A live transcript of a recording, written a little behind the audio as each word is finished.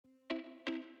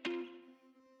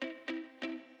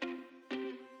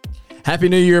Happy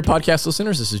New Year, podcast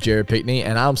listeners. This is Jared Pickney,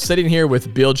 and I'm sitting here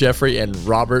with Bill Jeffrey and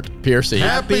Robert Piercy.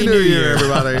 Happy New Year,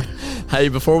 everybody. Hey,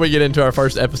 before we get into our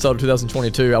first episode of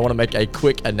 2022, I want to make a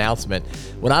quick announcement.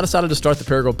 When I decided to start the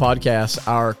Paragould podcast,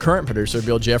 our current producer,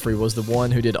 Bill Jeffrey, was the one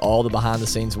who did all the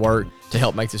behind-the-scenes work to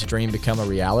help make this dream become a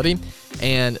reality.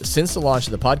 And since the launch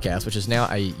of the podcast, which is now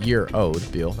a year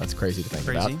old, Bill, that's crazy to think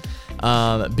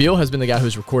about. Bill has been the guy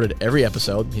who's recorded every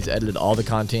episode. He's edited all the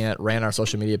content, ran our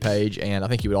social media page, and I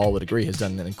think you all would agree has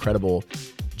done an incredible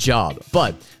job.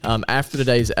 But after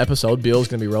today's episode, Bill's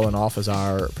going to be rolling off as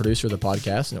our producer of the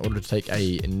podcast in order to take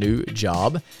a new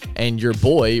job. And your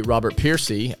boy, Robert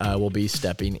Piercy, will be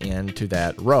stepping into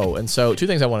that role. And so two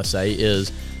things I want to say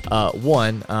is,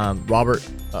 one, Robert,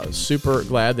 super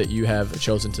glad that you have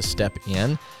chosen to step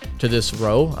in to this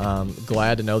role.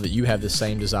 Glad to know that you have the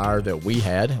same desire that we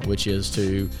had, which is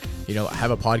to,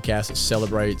 have a podcast that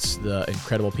celebrates the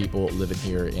incredible people living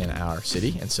here in our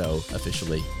city. And so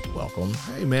officially welcome.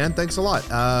 Hey man, thanks a lot.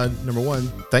 Number one,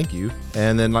 thank you.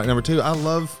 And then number two, I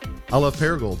love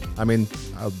Paragould. I mean,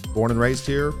 I was born and raised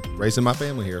here, raising my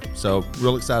family here. So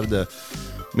real excited to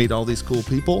meet all these cool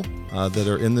people that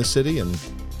are in this city and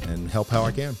help how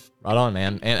I can. Right on,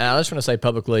 man. And I just want to say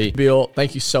publicly, Bill,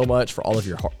 thank you so much for all of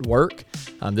your hard work.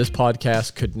 This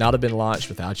podcast could not have been launched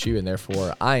without you, and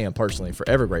therefore I am personally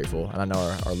forever grateful, and I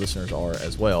know our listeners are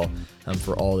as well,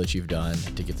 for all that you've done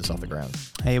to get this off the ground.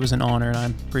 Hey, it was an honor, and I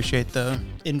appreciate the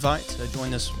invite to join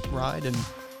this ride, and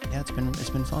yeah, it's been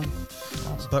fun.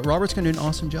 Awesome. But Robert's going to do an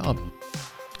awesome job.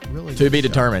 Really to be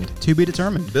determined. To be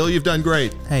determined. Bill, you've done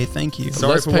great. Hey, thank you. So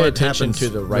let's pay attention to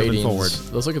the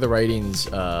ratings. Let's look at the ratings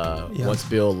once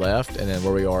Bill left, and then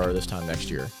where we are this time next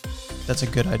year. That's a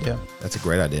good idea. That's a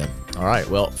great idea. All right.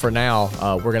 Well, for now,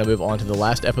 we're going to move on to the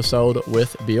last episode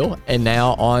with Bill, and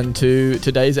now on to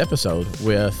today's episode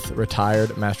with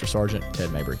retired Master Sergeant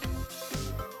Ted Mabry.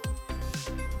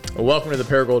 Well, welcome to the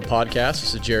Paragould podcast.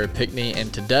 This is Jared Pickney,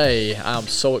 and today I'm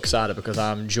so excited because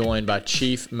I'm joined by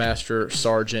Chief Master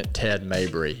Sergeant Ted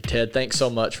Mabry. Ted, thanks so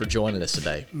much for joining us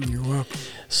today. You're welcome.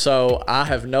 So I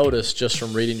have noticed just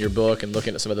from reading your book and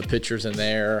looking at some of the pictures in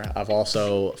there, I've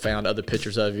also found other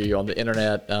pictures of you on the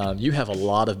internet. You have a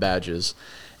lot of badges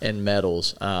and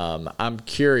medals. I'm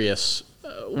curious,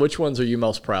 which ones are you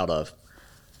most proud of?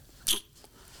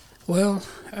 Well,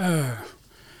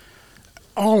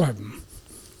 all of them.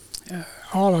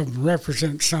 All of them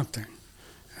represent something.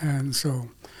 And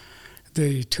so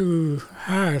the two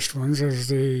highest ones is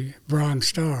the Bronze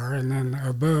Star, and then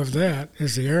above that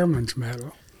is the Airman's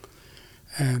Medal.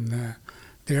 And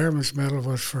the Airman's Medal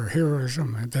was for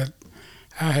heroism, and that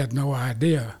I had no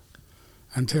idea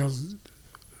until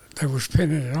they was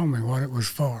pinning it on me what it was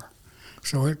for.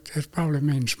 So it probably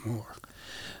means more.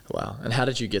 Wow. And how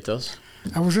did you get those?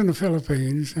 I was in the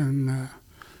Philippines and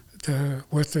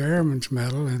with the Airman's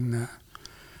Medal, and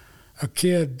a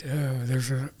kid, there's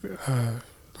a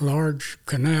large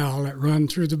canal that run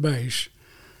through the base.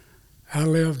 I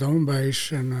lived on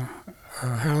base in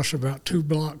a house about 2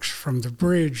 blocks from the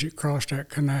bridge that crossed that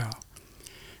canal.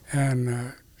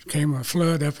 And came a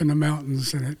flood up in the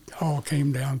mountains, and it all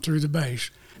came down through the base.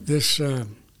 I'd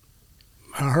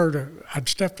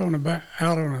stepped out on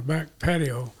the back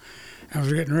patio. I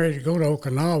was getting ready to go to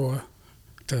Okinawa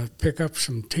to pick up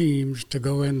some teams to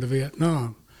go into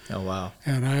Vietnam. Oh, wow.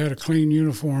 And I had a clean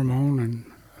uniform on and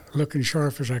looking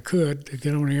sharp as I could to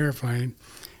get on the airplane.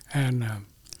 And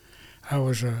I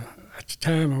was, at the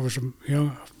time, I was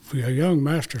a young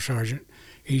Master Sergeant,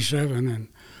 E7, and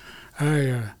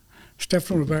I stepped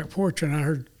on the back porch and I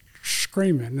heard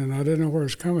screaming, and I didn't know where it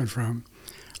was coming from.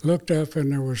 Looked up,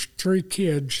 and there was 3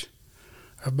 kids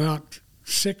about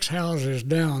 6 houses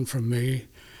down from me,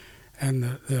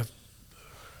 and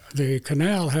the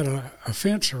canal had a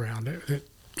fence around it that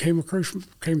came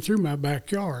through my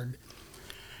backyard,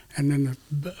 and then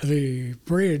the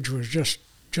bridge was just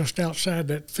outside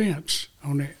that fence,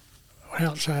 on the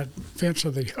outside fence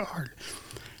of the yard,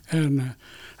 and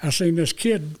I seen this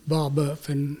kid bob up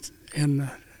in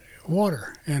the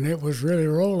water, and it was really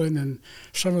rolling, and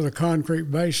some of the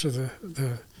concrete base of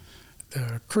the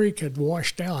creek had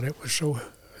washed out. It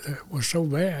was so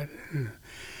bad. And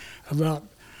about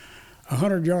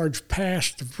 100 yards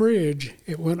past the bridge,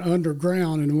 it went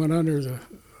underground and went under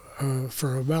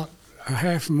for about a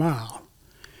half mile.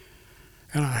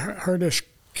 And I heard this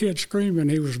kid screaming.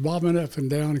 He was bobbing up and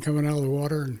down, coming out of the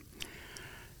water. And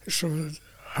so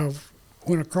I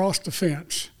went across the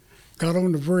fence, got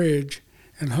on the bridge,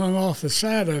 and hung off the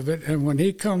side of it. And when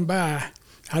he come by,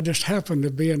 I just happened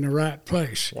to be in the right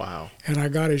place. Wow. And I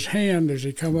got his hand as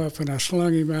he come up, and I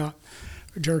slung him out,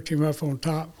 jerked him up on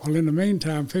top. Well, in the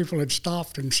meantime, people had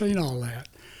stopped and seen all that.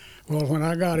 Well, when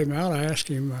I got him out, I asked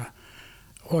him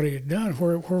what he had done.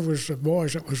 Where was the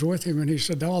boys that was with him? And he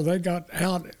said, "Oh, they got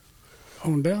out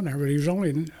on down there," but he was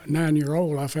only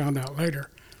 9-year-old. I found out later,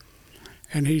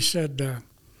 and he said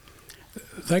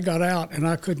they got out and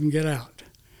I couldn't get out,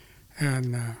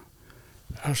 and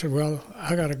I said, "Well,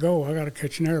 I got to go. I got to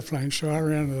catch an airplane." So I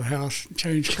ran to the house and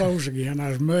changed clothes again. I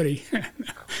was muddy.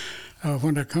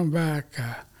 When I come back,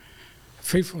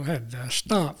 people had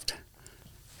stopped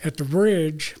at the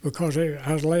bridge because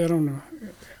I was laying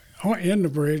in the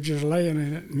bridge, just laying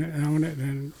in it and on it,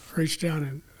 and reached out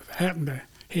and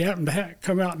he happened to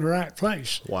come out in the right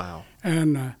place. Wow.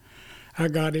 And I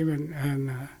got him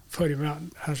and put him out.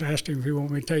 I asked him if he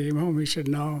wanted me to take him home. He said,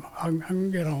 "No, I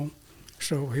can get home."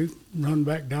 So he run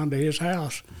back down to his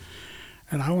house,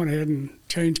 and I went ahead and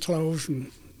changed clothes,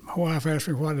 and my wife asked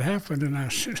me what had happened, and I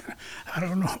said, I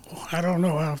don't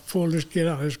know. I pulled this kid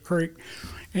out of this creek.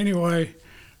 Anyway,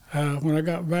 when I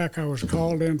got back, I was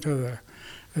called into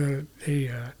the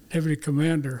deputy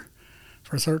commander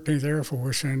for 13th Air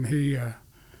Force, and he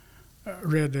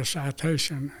read the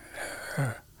citation.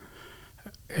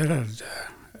 It had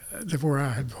where I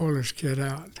had pulled this kid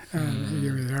out, and he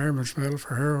gave me the Airman's Medal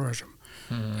for heroism.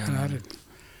 And I didn't.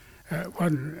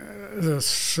 Wasn't the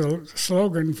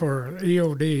slogan for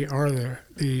EOD, or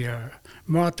the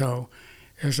motto,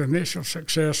 is initial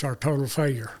success or total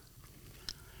failure.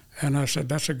 And I said,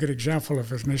 that's a good example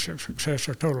of initial success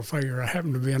or total failure. I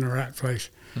happened to be in the right place.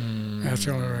 That's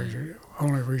the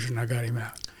only reason I got him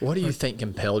out. What do you think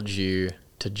compelled you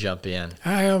to jump in?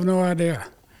 I have no idea.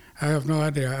 I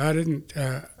didn't.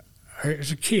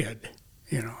 As a kid,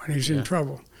 and he's in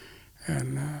trouble,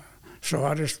 and so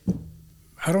I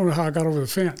don't know how I got over the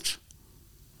fence.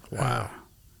 Wow.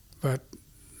 But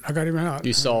I got him out.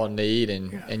 You saw a need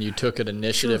and you took an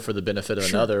initiative for the benefit of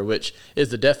another, which is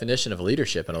the definition of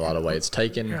leadership in a lot of ways.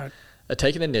 Taking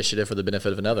initiative for the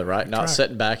benefit of another, right? Not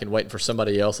sitting back and waiting for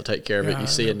somebody else to take care of it. You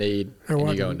see a need and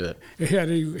you go into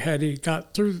it. Had he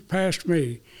got through past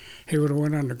me, he would have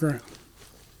went underground.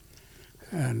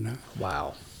 And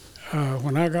wow.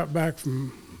 When I got back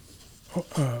from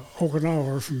Okinawa,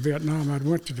 or from Vietnam, I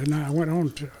went to Da Nang. I went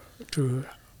on to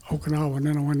Okinawa, and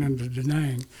then I went into Da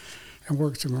Nang and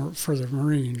worked for the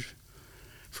Marines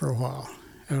for a while.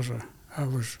 I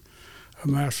was a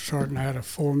master sergeant. I had a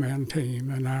 4-man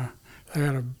team, and I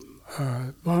had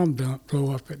a bomb dump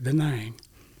blow up at Da Nang,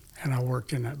 and I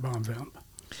worked in that bomb dump.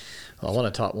 Well, I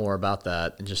want to talk more about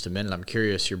that in just a minute. I'm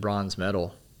curious, your bronze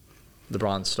medal, the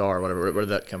Bronze Star, whatever, where did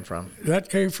that come from? That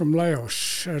came from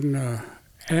Laos and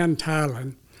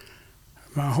Thailand.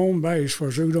 My home base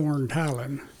was Udorn,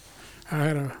 Thailand. I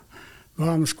had a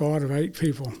bomb squad of 8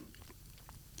 people,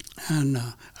 and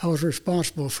I was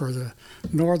responsible for the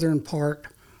northern part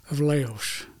of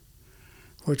Laos,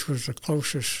 which was the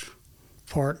closest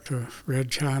part to Red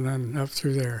China and up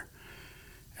through there.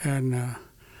 And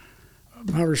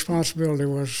my responsibility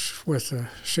was with the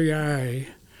CIA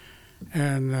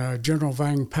and General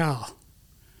Vang Pao.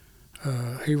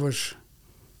 He was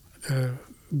the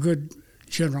good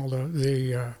general,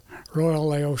 the Royal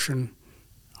Laotian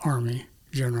Army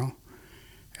general,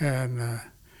 and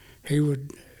he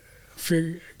would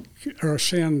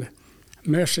send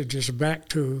messages back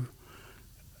to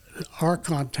our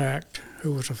contact,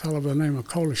 who was a fellow by the name of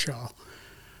Collishaw,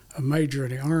 a major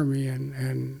in the Army,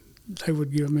 and they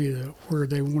would give me where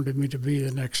they wanted me to be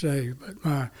the next day.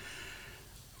 But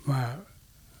my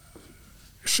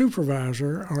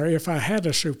supervisor, or if I had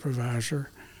a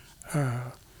supervisor,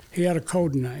 he had a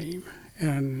code name,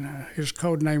 and his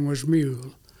code name was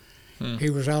Mule.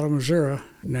 He was out of Missouri,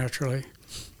 naturally,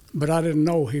 but I didn't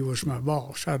know he was my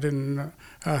boss. I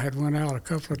had went out a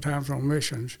couple of times on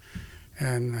missions,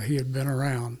 and he had been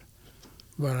around,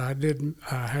 but I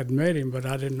had met him, but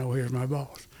I didn't know he was my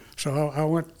boss. So I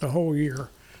went the whole year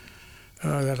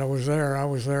that I was there. I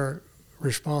was there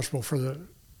responsible for the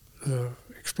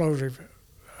explosive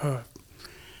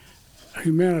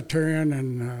humanitarian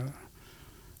and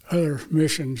other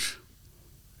missions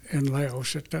in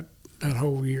Laos at that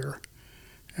whole year.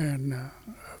 And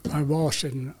my boss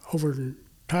over in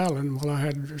Thailand, well, I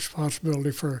had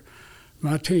responsibility for,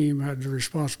 my team had the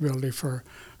responsibility for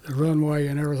the runway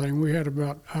and everything. We had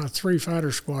about 3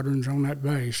 fighter squadrons on that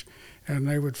base, and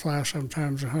they would fly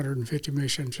sometimes 150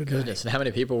 missions a day. Goodness. And how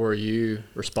many people were you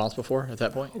responsible for at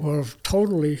that point? Well,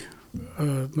 totally,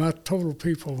 my total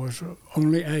people was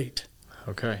only 8.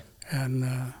 Okay.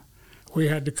 And we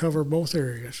had to cover both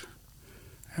areas.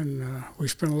 And we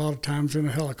spent a lot of times in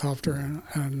a helicopter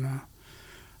and a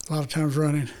lot of times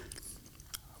running,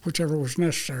 whichever was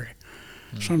necessary,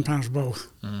 sometimes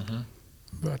both. Mm-hmm.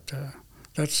 But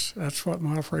That's what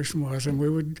my operation was, and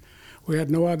we had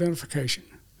no identification,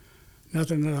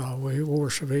 nothing at all. We wore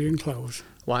civilian clothes.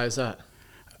 Why is that?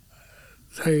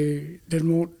 They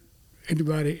didn't want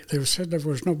anybody. They said there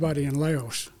was nobody in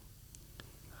Laos,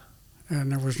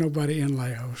 and there was nobody in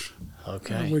Laos.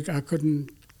 Okay. I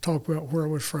couldn't talk about where I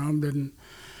was from.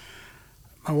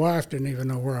 My wife didn't even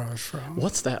know where I was from.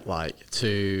 What's that like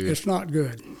to? It's not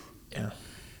good. Yeah.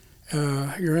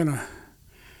 You're in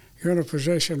a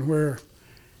position where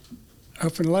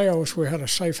up in Laos we had a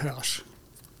safe house,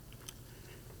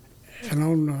 and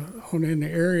in the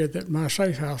area that my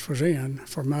safe house was in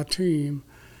for my team,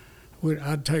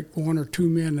 I'd take 1 or 2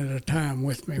 men at a time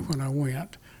with me when I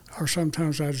went, or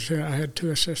sometimes I had 2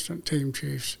 assistant team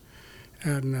chiefs,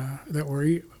 and that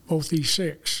were both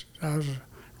E6. I was a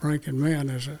ranking man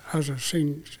I was a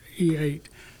senior E8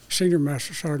 senior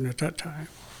master sergeant at that time,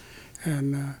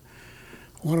 and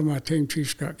one of my team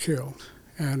chiefs got killed,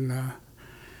 and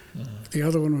the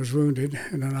other one was wounded,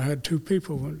 and then I had 2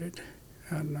 people wounded,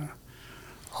 and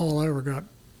all I ever got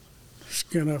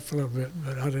skinned up a little bit,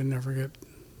 but I didn't ever get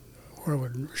where I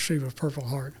would receive a Purple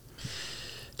Heart.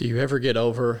 Do you ever get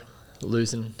over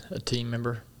losing a team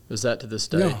member? Is that to this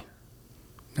day?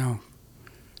 No,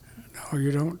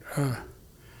 you don't.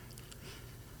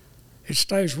 It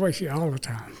stays with you all the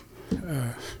time.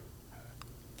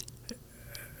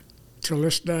 Till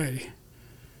this day,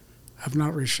 I've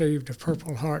not received a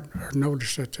Purple Heart or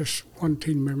noticed that this one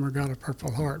team member got a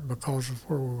Purple Heart because of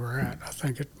where we were at. I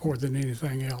think it more than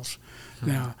anything else.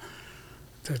 Now,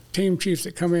 the team chief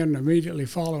that come in immediately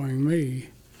following me,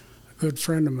 a good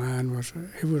friend of mine,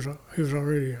 he was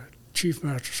already a Chief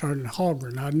Master Sergeant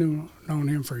Halgren. I'd known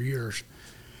him for years,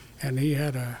 and he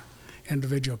had a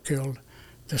individual killed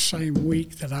the same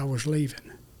week that I was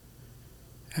leaving,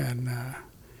 and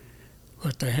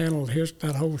but they handled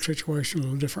that whole situation a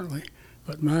little differently.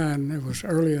 But mine, it was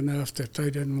early enough that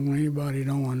they didn't want anybody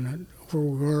knowing where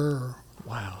we were.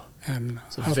 Wow. And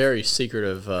it's a very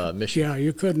secretive mission. Yeah,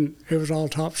 you couldn't. It was all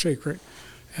top secret,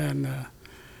 and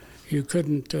you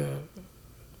couldn't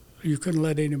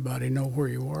let anybody know where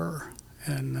you were.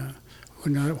 And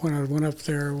when I went up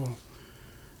there, well,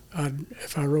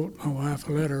 if I wrote my wife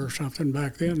a letter or something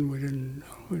back then, we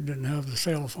didn't have the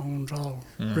cell phones all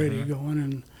ready going,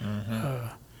 and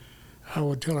I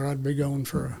would tell her I'd be gone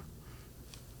for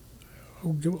a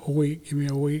week. Give me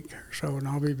a week or so, and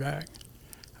I'll be back.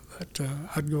 But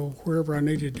I'd go wherever I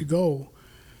needed to go,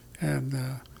 and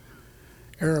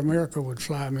Air America would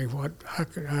fly me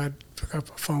I'd pick up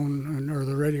a phone or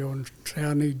the radio and say,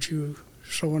 I need you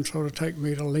so-and-so to take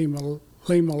me to Lima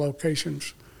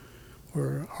locations,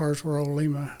 where ours were all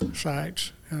Lima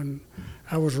sites. And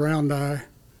I was Round Eye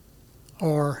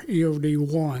or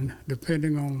EOD-1,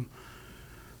 depending on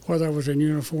whether I was in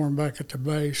uniform back at the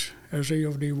base as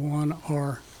EOD-1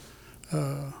 or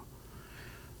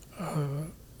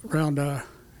Round Eye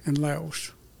in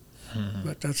Laos.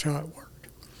 But that's how it worked.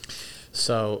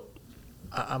 So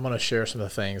I'm going to share some of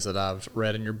the things that I've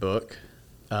read in your book.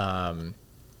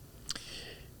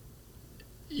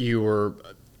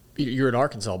 You're an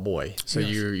Arkansas boy, so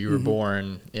yes. you were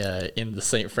born in the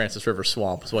St. Francis River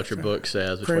Swamp, is what your book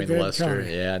says, between Lester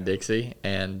and Dixie.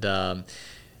 And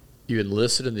you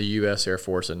enlisted in the U.S. Air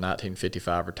Force in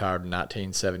 1955, retired in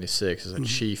 1976 as a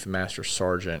Chief Master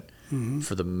Sergeant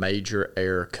for the Major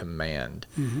Air Command.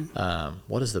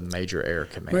 What is the Major Air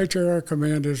Command? Major Air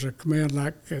Command is a command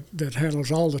that handles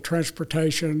all the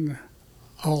transportation.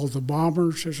 All the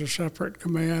bombers is a separate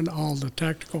command. All the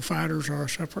tactical fighters are a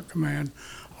separate command.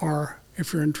 Or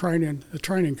if you're in training, the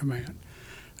training command.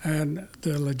 And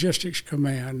the logistics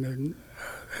command, and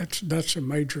that's a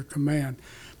major command.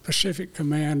 Pacific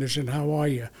Command is in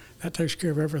Hawaii. That takes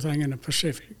care of everything in the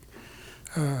Pacific.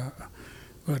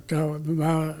 But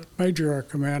my major air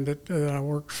command that I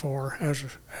worked for as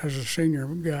a senior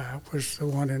guy was the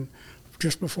one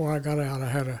just before I got out. I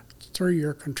had a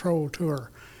 3-year control tour,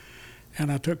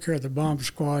 and I took care of the bomb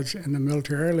squads in the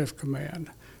Military Airlift Command.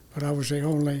 But I was the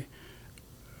only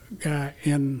guy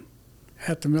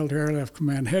at the Military Airlift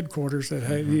Command headquarters that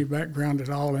had any background at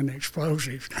all in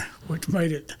explosives, which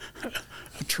made it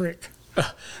a trick.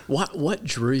 What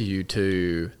drew you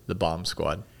to the bomb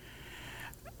squad?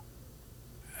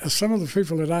 Some of the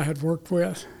people that I had worked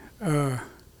with, I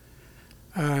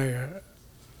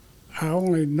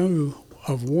only knew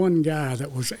of one guy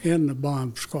that was in the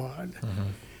bomb squad,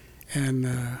 and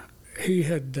he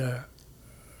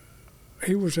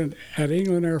was at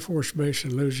England Air Force Base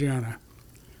in Louisiana,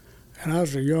 and I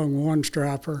was a young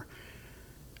one-striper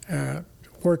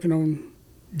working on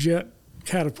jet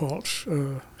catapults,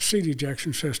 seat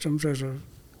ejection systems as a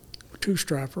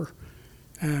two-striper,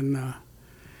 and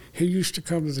he used to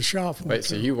come to the shop. Wait,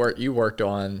 so you worked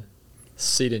on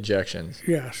seat injections?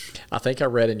 Yes. I think I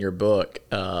read in your book,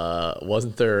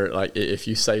 wasn't there, like, if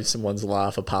you saved someone's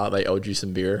life, a pilot, they owed you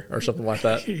some beer or something like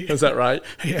that? Is that right?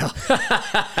 Yeah.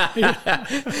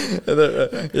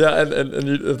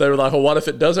 And they were like, well, what if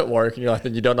it doesn't work? And you're like,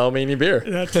 then you don't owe me any beer.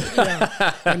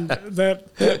 And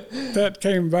that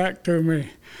came back to me.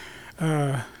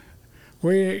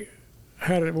 We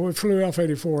flew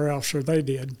F-84F, so they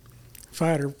did,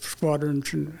 fighter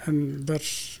squadrons, and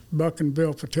that's Buck and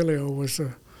Bill Patilio was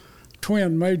the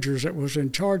twin majors that was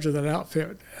in charge of that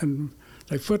outfit, and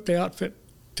they put the outfit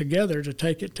together to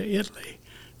take it to Italy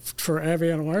for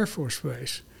Aviano Air Force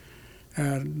Base,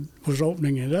 and was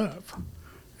opening it up.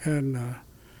 And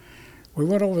we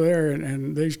went over there,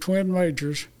 and these twin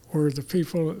majors were the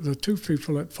two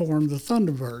people that formed the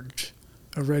Thunderbirds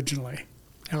originally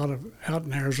out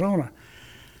in Arizona.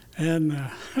 And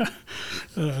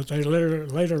they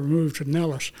later moved to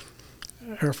Nellis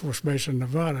Air Force Base in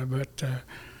Nevada, but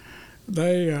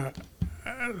they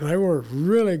were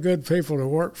really good people to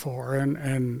work for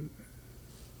and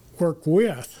work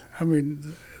with. I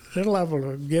mean, they're liable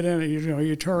to get in,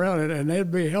 you turn around and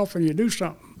they'd be helping you do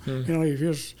something. If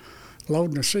you're just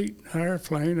loading a seat in an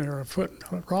airplane or putting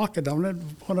a rocket on it,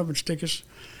 one of them would stick his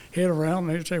head around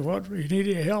and they'd say, "What, you need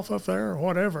any help up there?" or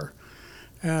whatever.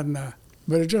 And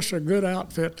but it's just a good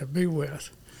outfit to be with.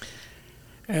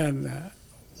 And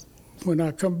when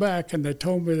I come back and they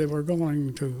told me they were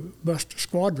going to bust a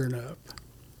squadron up,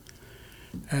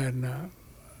 and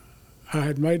I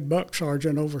had made Buck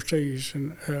Sergeant overseas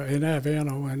in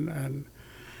Aviano, and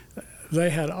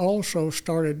they had also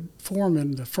started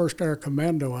forming the 1st Air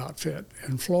Commando outfit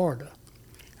in Florida.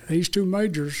 These two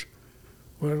majors,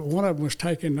 well, one of them was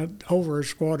taking over a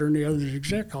squadron, the other was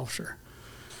exec officer.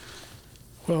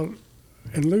 Well,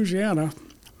 in Louisiana,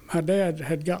 my dad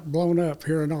had got blown up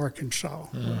here in Arkansas,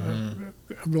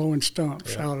 blowing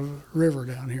stumps out of the river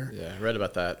down here. Yeah, I read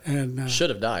about that. And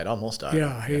should have died, almost died.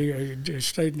 Yeah, he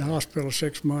stayed in the hospital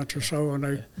 6 months or so, and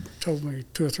they told me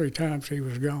 2 or 3 times he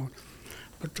was gone.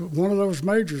 But one of those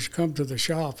majors come to the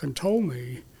shop and told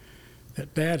me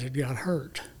that Dad had got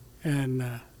hurt, and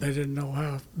they didn't know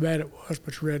how bad it was,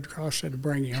 but the Red Cross said to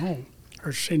bring you home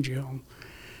or send you home.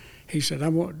 He said,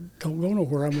 don't go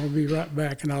nowhere. I'm going to be right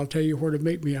back, and I'll tell you where to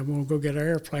meet me. I'm going to go get an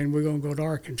airplane. We're going to go to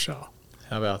Arkansas.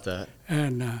 How about that?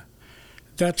 And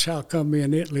that's how come me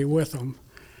in Italy with them.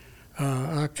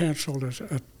 I canceled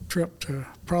a trip to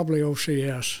probably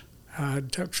OCS. I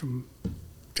took some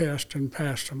tests and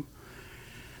passed them.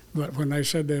 But when they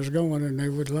said they was going and they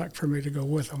would like for me to go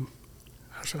with them,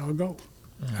 I said, I'll go.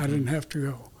 I didn't have to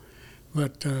go.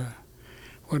 But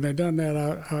when they done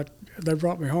that, they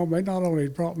brought me home. They not only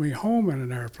brought me home in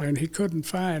an airplane, he couldn't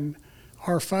find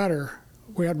our fighter.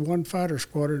 We had one fighter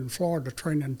squadron in Florida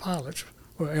training pilots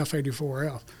with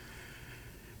F-84F.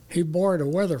 He borrowed a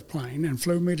weather plane and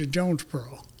flew me to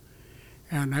Jonesboro.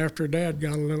 And after Dad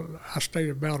got I stayed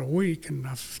about a week, and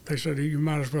they said, you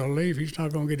might as well leave. He's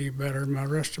not going to get any better. And the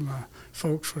rest of my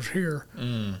folks was here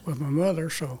with my mother.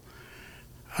 So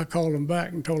I called him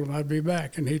back and told him I'd be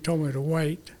back. And he told me to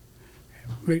wait,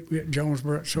 meet me at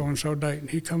Jonesboro at so-and-so date. And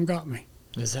he come got me.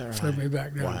 Is that right? Flew me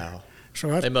back down. Wow.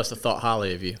 So they must have thought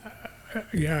highly of you.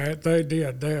 Yeah, they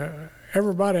did.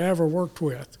 Everybody I ever worked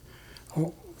with,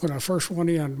 when I first went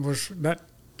in, was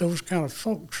those kind of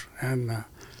folks. And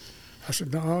I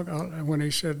said, no, when he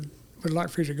said, we'd like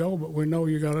for you to go, but we know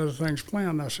you got other things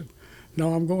planned, I said,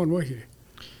 no, I'm going with you.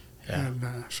 Yeah.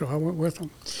 And so I went with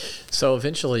them. So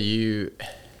eventually you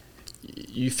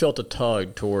felt a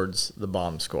tug towards the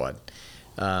bomb squad.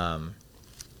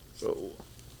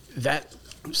 That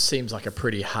seems like a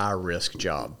pretty high-risk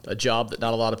job, a job that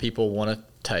not a lot of people want to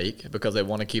take because they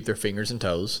want to keep their fingers and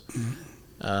toes.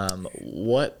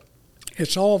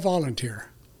 It's all volunteer.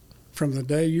 From the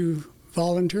day you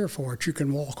volunteer for it, you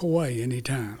can walk away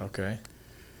anytime. Okay.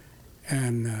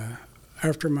 And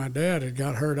after my dad had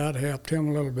got hurt, I'd helped him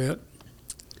a little bit.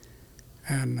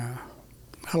 And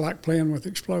I like playing with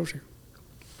explosive.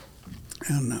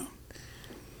 And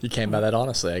you came by that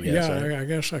honestly, I guess. Yeah, right? I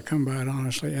guess I come by it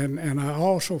honestly. And I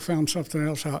also found something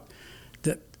else out,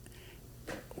 that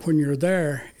when you're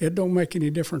there, it don't make any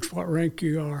difference what rank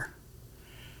you are.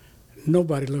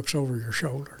 Nobody looks over your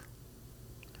shoulder.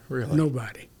 Really?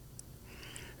 Nobody.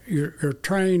 You're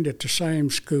trained at the same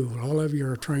school. All of you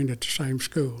are trained at the same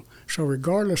school. So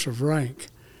regardless of rank,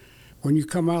 when you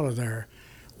come out of there,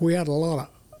 we had not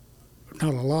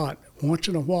a lot, once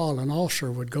in a while an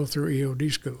officer would go through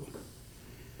EOD school.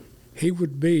 He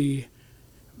would be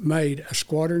made a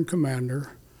squadron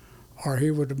commander, or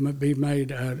he would be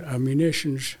made a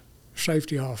munitions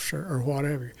safety officer or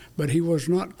whatever. But he was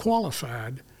not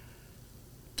qualified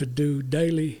to do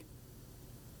daily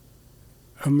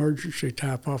emergency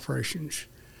type operations.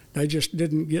 They just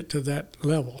didn't get to that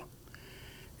level.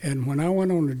 And when I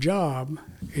went on the job,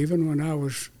 even when I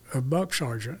was a buck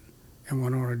sergeant and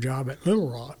went on a job at Little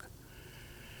Rock,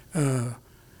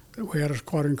 we had a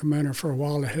squadron commander for a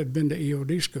while that had been to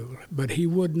EOD school, but he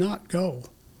would not go.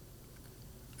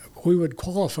 We would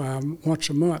qualify him once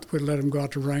a month. We'd let him go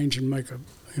out to range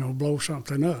and blow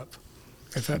something up.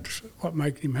 If that's what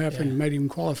made him happy and made him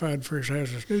qualified for his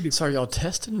hazardous duty. So are y'all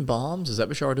testing bombs? Is that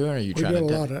what y'all are doing? Or are you We trying did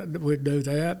to a lot of. We'd do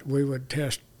that. We would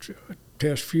test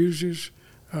fuses.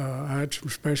 I had some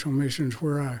special missions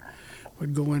where I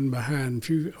would go in behind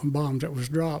bombs that was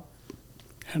dropped,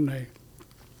 and they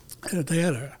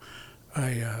had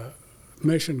a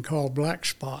mission called Black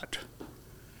Spot,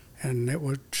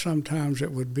 and sometimes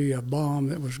it would be a bomb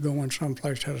that was going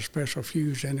someplace, had a special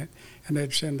fuse in it, and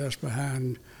they'd send us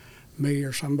behind me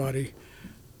or somebody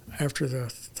after the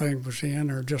thing was in,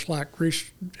 or just like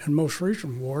in most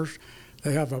recent wars,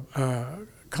 they have a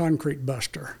concrete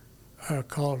buster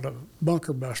called a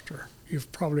bunker buster.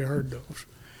 You've probably heard those.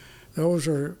 Those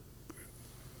are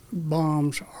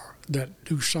bombs that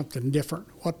do something different.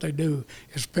 What they do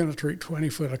is penetrate 20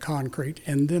 foot of concrete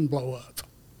and then blow up.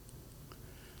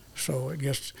 So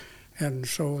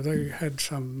so they had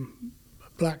some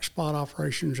black spot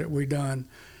operations that we done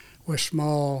with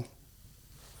small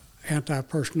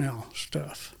anti-personnel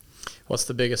stuff. What's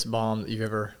the biggest bomb that you've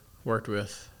ever worked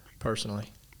with personally?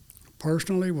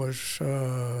 Personally was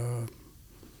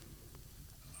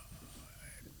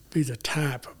be the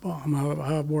type of bomb.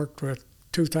 I worked with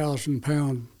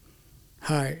 2,000-pound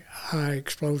high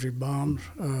explosive bombs,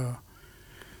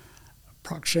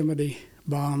 proximity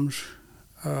bombs.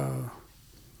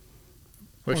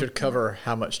 We should cover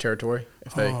how much territory?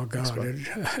 Oh God,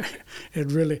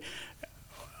 it really.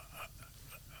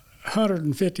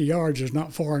 150 yards is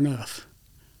not far enough.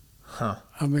 Huh.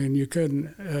 I mean, you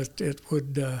couldn't. It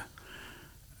would. There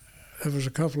was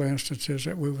a couple of instances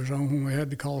that we was on when we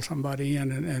had to call somebody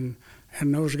in,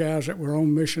 and those guys that were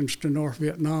on missions to North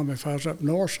Vietnam, if I was up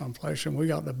north someplace and we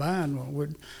got to bind one,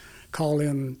 we'd call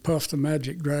in Puff the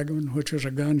Magic Dragon, which is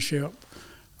a gunship,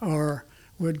 or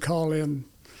we'd call in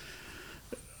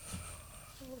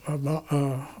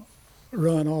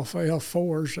run off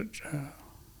F4s that.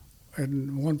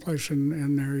 And one place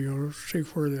in there, you'll see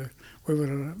where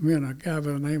me and a guy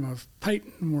by the name of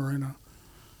Peyton were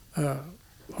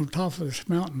on top of this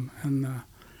mountain, and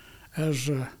as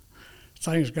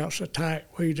things got so tight,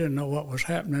 we didn't know what was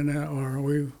happening, or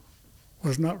we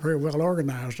was not very well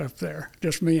organized up there,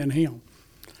 just me and him.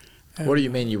 And, what do you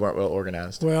mean you weren't well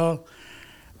organized? Well,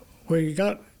 we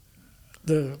got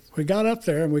up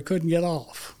there and we couldn't get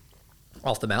off.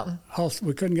 Off the mountain?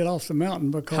 We couldn't get off the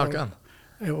mountain because. How come?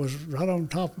 It was right on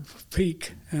top of a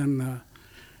peak, and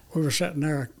we were sitting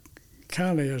there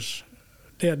kind of as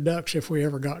dead ducks if we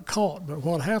ever got caught. But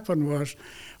what happened was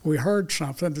we heard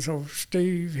something, so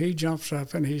Steve, he jumps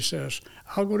up and he says,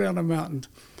 I'll go down the mountain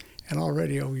and I'll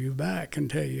radio you back and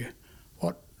tell you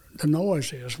what the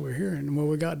noise is we're hearing. And when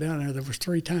we got down there was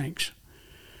 3 tanks.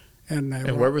 And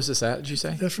where was this at, did you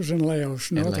say? This was in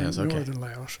Laos, northern okay.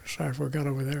 Laos. So we got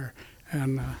over there.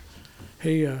 And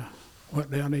he went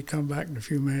down, he come back in a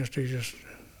few minutes, he just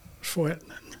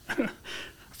sweating.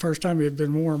 First time he had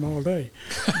been warm all day.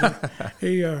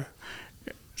 He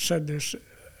said this,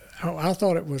 I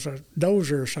thought it was a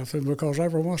dozer or something, because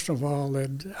every once in a while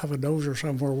they'd have a dozer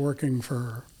somewhere working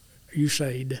for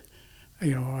USAID,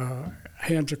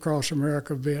 Hands Across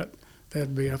America bit.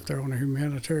 They'd be up there on a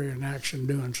humanitarian action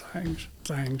doing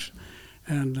things.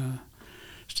 And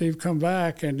Steve come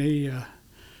back and he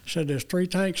said, there's 3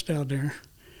 tanks down there.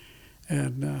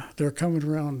 And they're coming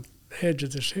around the edge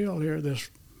of this hill here,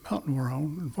 this mountain we're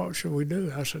on, and what should we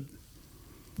do? I said,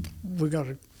 we got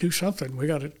to do something. We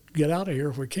got to get out of here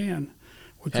if we can.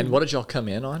 And what did y'all come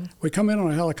in on? We come in on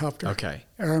a helicopter. Okay.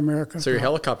 Air America. So your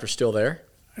helicopter's still there?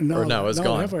 No, it's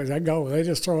gone? They go. They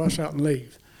just throw us out and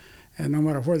leave, and no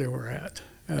matter where they were at.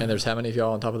 And there's how many of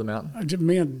y'all on top of the mountain? Just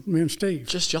me and Steve.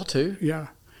 Just y'all 2? Yeah.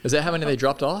 Is that how many they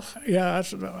dropped off? Yeah,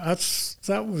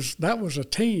 that was a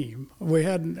team.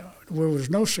 There was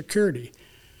no security,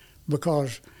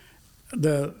 because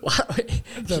the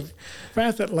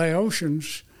path at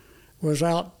Laotians was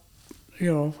out.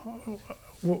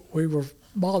 We were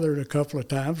bothered a couple of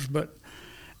times, but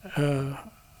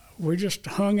we just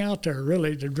hung out there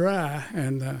really to dry,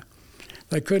 and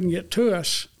they couldn't get to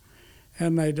us.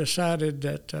 And they decided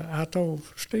that I told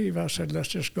Steve, I said, let's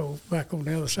just go back on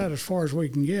the other side as far as we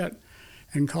can get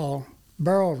and call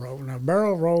Barrel Road. Now,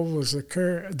 Barrel Road was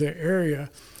the area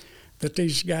that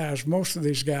these guys, most of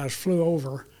these guys, flew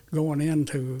over going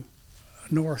into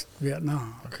North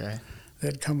Vietnam. Okay.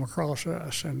 They'd come across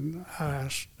us, and I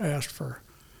asked for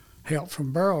help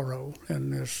from Barrel Roll,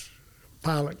 and this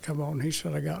pilot come on. He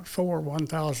said, I got 4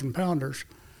 1,000-pounders.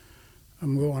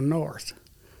 I'm going north.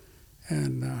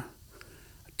 And I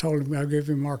told him I'd give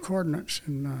him our coordinates,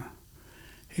 and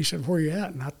he said, where you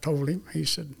at? And I told him. He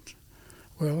said,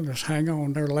 well, just hang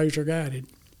on, they're laser guided.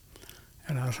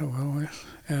 And I said, well, yes.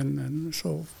 And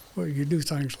so you do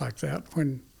things like that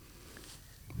when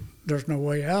there's no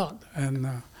way out.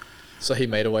 And So he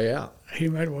made a way out. he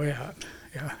made a way out.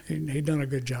 Yeah, he done a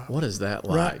good job. What is that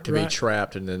like, to be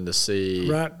trapped and then to see?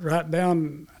 Right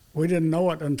down. We didn't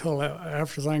know it until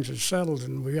after things had settled,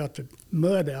 and we got the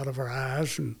mud out of our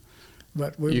eyes.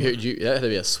 But we that had to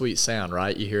be a sweet sound,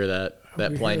 right? You hear that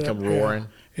we plane hear come that, roaring.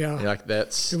 Yeah. You're like,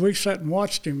 that's. We sat and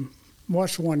watched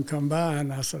one come by,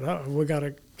 and I said, oh, we got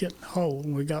to get in the hole.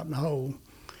 And we got in the hole.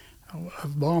 A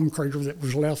bomb crater that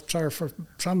was left there for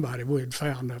somebody we had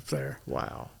found up there.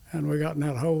 Wow. And we got in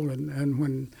that hole, and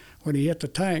when he hit the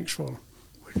tanks, well,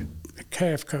 the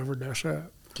calf covered us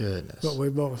up. Goodness. But we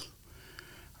both,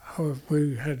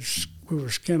 we were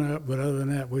skin up, but other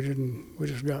than that, we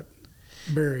just got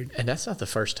buried. And that's not the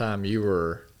first time you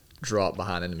were dropped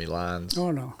behind enemy lines.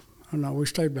 Oh no, we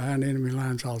stayed behind enemy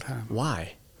lines all the time.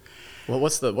 Why? Well,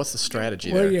 what's the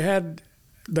strategy Well, there?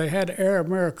 they had Air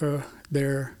America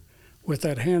there with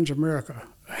that Hands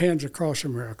Across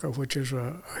America, which is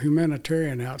a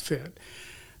humanitarian outfit.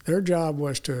 Their job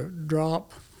was to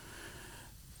drop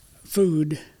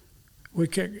food.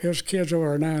 There's kids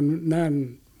over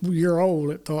 9-year-old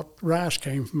that thought rice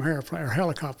came from airplane or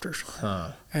helicopters.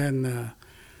 Huh. And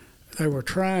they were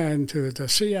the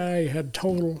CIA had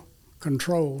total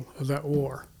control of that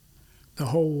war, the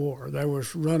whole war. They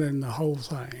was running the whole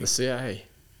thing. The CIA.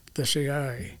 The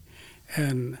CIA.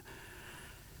 And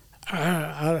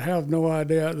I have no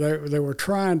idea. They were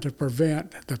trying to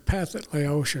prevent the Pathet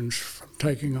Laotians from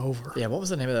taking over. Yeah, what was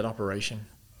the name of that operation?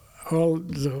 Well,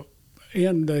 the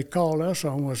end they called us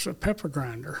on was a pepper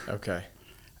grinder. Okay.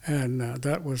 And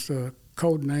that was the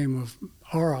code name of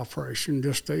our operation,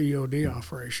 just the EOD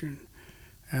operation.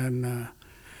 And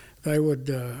they would,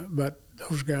 but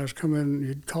those guys come in,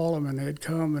 you'd call them, and they'd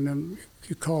come, and then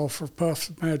you call for Puff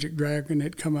the Magic Dragon,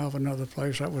 it'd come out of another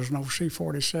place. That was an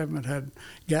C-47. It had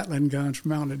Gatling guns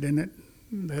mounted in it.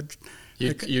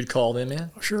 You'd call them in?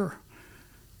 Sure.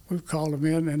 We'd call them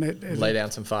in, and it lay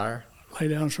down some fire? Lay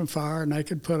down some fire, and they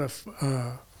could put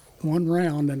one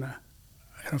round in a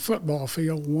football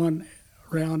field, one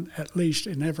round at least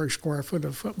in every square foot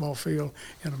of the football field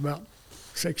in about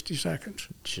 60 seconds.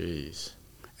 Jeez.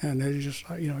 And they just,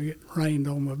 get rained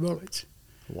on with bullets.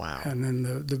 Wow. And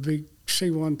then the big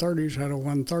C-130s had a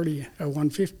 130, a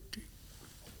 150,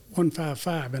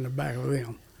 155 in the back of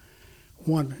them.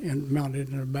 Mounted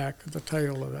in the back of the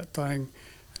tail of that thing.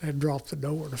 They'd drop the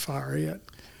door to fire it.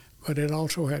 But it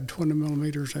also had 20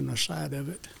 millimeters in the side of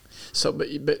it. So, but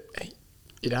you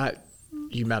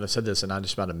might have said this and I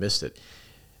just might have missed it.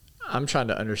 I'm trying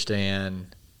to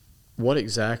understand what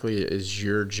exactly is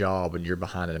your job when you're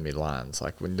behind enemy lines?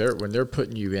 Like when they're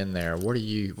putting you in there, what are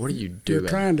you doing? You're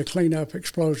trying to clean up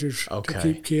explosives to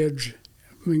keep kids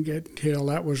from getting killed.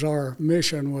 That was our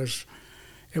mission.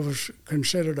 It was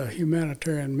considered a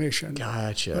humanitarian mission.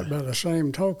 Gotcha. But by the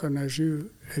same token,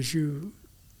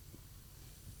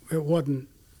 it wasn't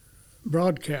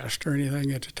broadcast or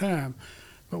anything at the time.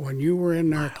 But when you were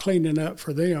in there cleaning up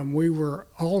for them, we were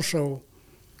also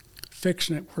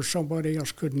fixing it where somebody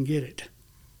else couldn't get it.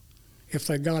 If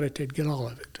they got it, they'd get all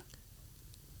of it.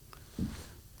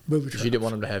 Booby traps. You didn't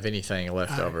want them to have anything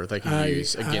left over they could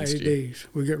use against IEDs. you.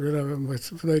 We get rid of them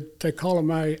they call them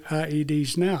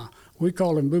IEDs now. We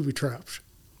call them booby traps.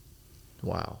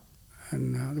 Wow.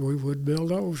 And we would build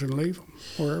those and leave them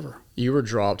wherever. You were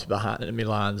dropped behind enemy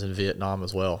lines in Vietnam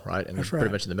as well, right? And That's pretty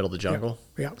right. much in the middle of the jungle?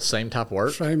 Yep. Same type of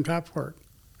work? Same type of work.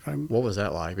 What was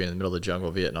that like, being in the middle of the jungle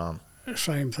of Vietnam?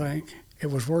 Same thing. It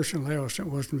was worse in Laos than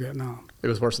it was in Vietnam. It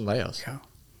was worse than Laos?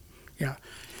 Yeah.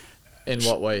 In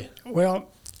what way? Well,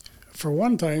 for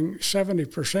one thing,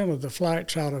 70% of the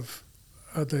flights out of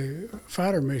the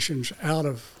fighter missions, out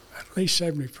of at least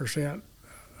 70%,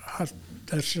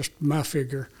 that's just my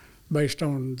figure, based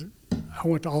on, I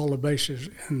went to all the bases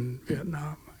in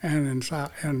Vietnam and in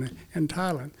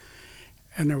Thailand,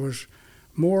 and there was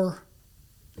more,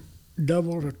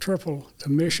 double to triple the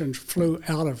missions flew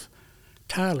out of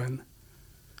Thailand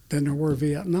than there were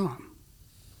Vietnam,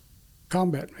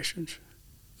 combat missions.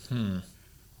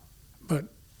 But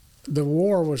the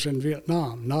war was in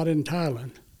Vietnam, not in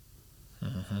Thailand.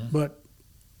 But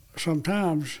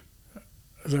sometimes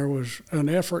there was an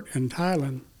effort in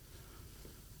Thailand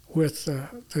with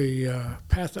the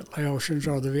Pathet Laotians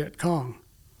or the Viet Cong.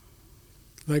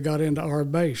 They got into our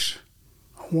base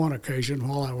on one occasion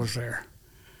while I was there.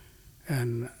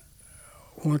 And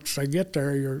once they get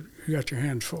there, you got your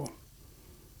hands full.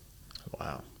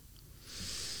 Wow.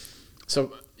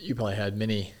 So you probably had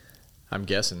many, I'm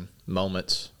guessing,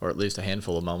 moments, or at least a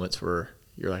handful of moments where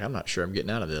you're like, I'm not sure I'm getting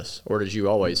out of this. Or did you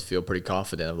always feel pretty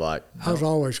confident of like, no? I was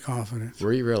always confident.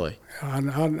 Were you really? I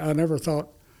never thought,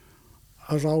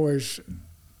 I was always,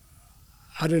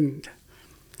 I didn't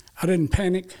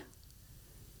panic.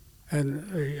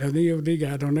 And an EOD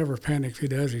guy don't ever panic. If he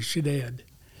does, he's dead.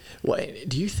 Well,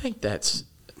 do you think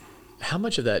how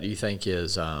much of that do you think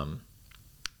is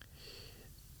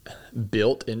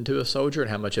built into a soldier, and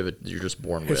how much of it you're just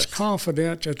born with? It's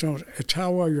confidence. It's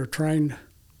how well you're trained.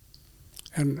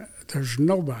 And there's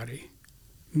nobody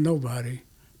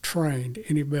trained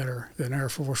any better than Air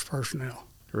Force personnel.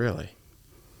 Really?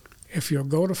 If you'll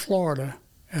go to Florida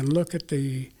and look at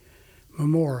the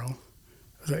memorial,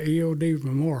 the EOD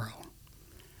memorial,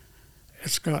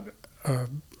 it's got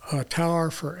a tower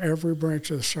for every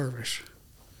branch of the service.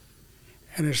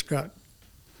 And it's got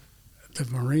the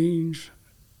Marines,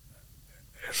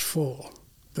 it's full.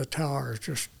 The tower is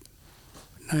just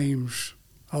names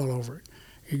all over it.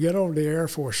 You get over the Air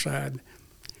Force side,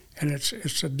 and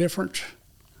it's a difference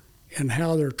in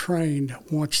how they're trained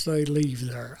once they leave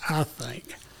there, I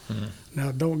think. Mm-hmm.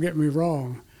 Now, don't get me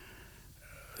wrong.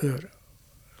 The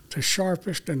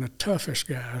sharpest and the toughest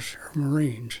guys are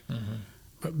Marines. Mm-hmm.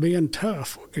 But being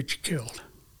tough will get you killed.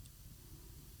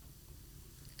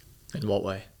 In what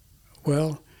way?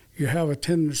 Well, you have a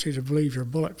tendency to believe you're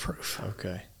bulletproof.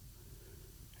 Okay.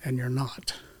 And you're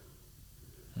not.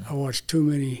 Mm-hmm. I watched too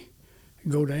many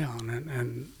go down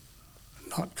and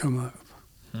not come up.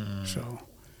 Mm-hmm. So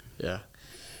yeah,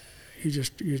 you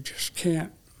just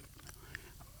can't.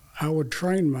 I would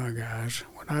train my guys.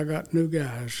 When I got new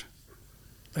guys,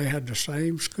 they had the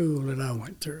same school that I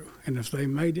went through. And if they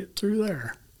made it through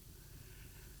there,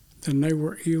 then they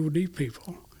were EOD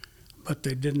people, but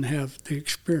they didn't have the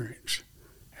experience.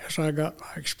 As I got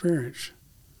my experience,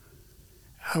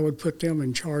 I would put them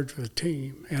in charge of the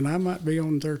team, and I might be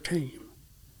on their team.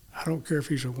 I don't care if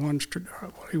he's a one-striper.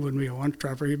 Well, he wouldn't be a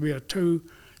one-striper. He'd be a 2,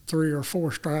 3, or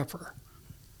 4-striper.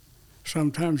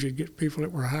 Sometimes you'd get people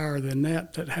that were higher than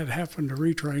that had happened to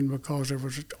retrain because there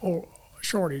was a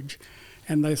shortage,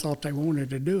 and they thought they wanted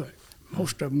to do it.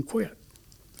 Most of them quit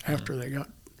after they got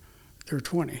their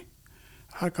 20.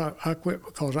 I quit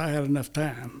because I had enough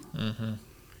time. Mm-hmm.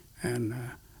 And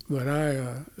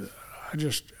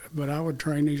but I would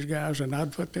train these guys, and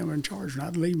I'd put them in charge, and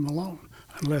I'd leave them alone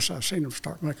unless I seen them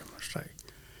start making a mistake.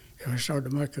 If they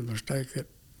started making a mistake that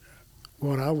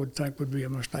what I would think would be a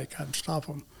mistake, I'd stop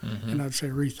them, mm-hmm. and I'd say,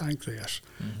 rethink this.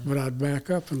 Mm-hmm. But I'd back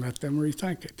up and let them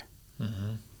rethink it.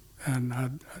 Mm-hmm.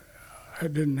 And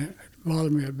it didn't bother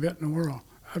me a bit in the world.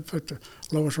 I'd put the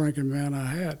lowest ranking man I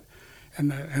had,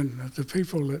 and the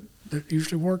people that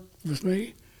usually worked with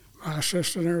me, my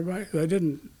assistant and everybody, they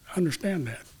didn't understand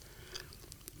that.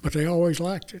 But they always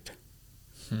liked it.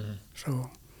 Mm-hmm. So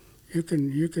you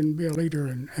can be a leader,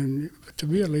 and to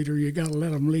be a leader, you got to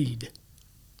let them lead.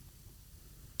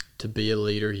 To be a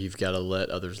leader, you've got to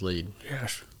let others lead.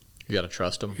 Yes. You got to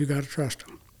trust them. You got to trust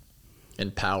them.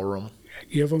 Empower them.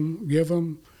 Give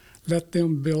them, let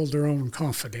them build their own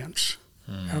confidence.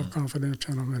 Mm-hmm. Have confidence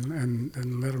in them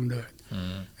and let them do it.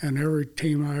 Mm-hmm. And every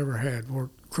team I ever had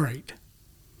worked great.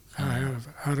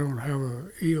 Mm-hmm. I don't have a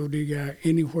EOD guy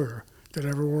anywhere that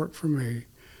ever worked for me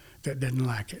that didn't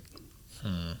like it.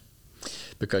 Mm-hmm.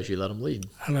 Because you let them lead.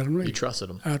 I let them lead. You trusted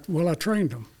them. I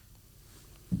trained them.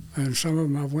 And some of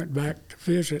them I went back to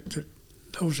visit,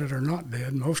 those that are not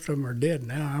dead. Most of them are dead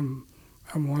now.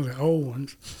 I'm one of the old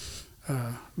ones.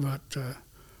 But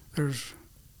there's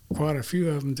quite a few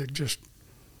of them that just,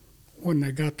 when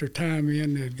they got their time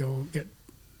in, they'd go get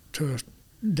to a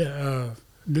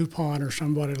DuPont or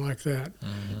somebody like that,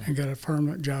 mm-hmm. and get a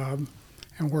permanent job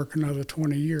and work another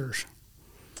 20 years.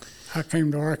 I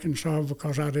came to Arkansas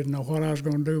because I didn't know what I was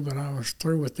going to do, but I was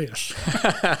through with this.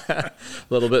 A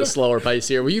little bit slower pace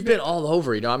here. Well, you've been all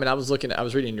over. I mean, I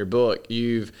was reading your book.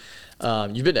 You've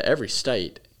been to every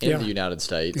state in the United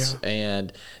States,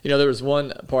 and there was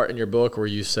one part in your book where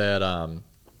you said,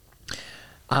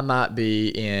 "I might be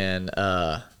in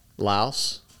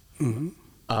Laos mm-hmm.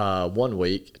 1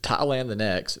 week, Thailand the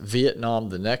next, Vietnam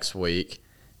the next week,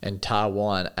 and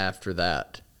Taiwan after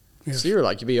that." Yes. So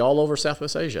you'd be all over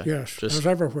Southwest Asia. Yes, I was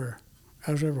everywhere.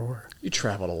 You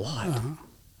traveled a lot. Uh-huh.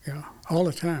 Yeah, all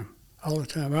the time.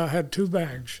 I had 2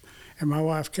 bags, and my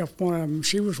wife kept one of them.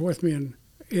 She was with me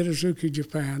Itazuki,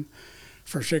 Japan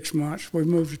for 6 months. We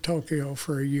moved to Tokyo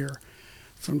for a year.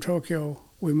 From Tokyo,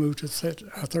 we moved to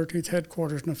our 13th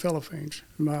headquarters in the Philippines.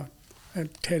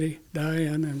 And Teddy,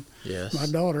 Diane, and Yes. my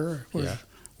daughter was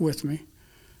with me.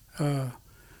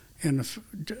 In the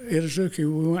Itazuki,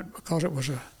 we went because it was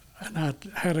and I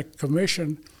had a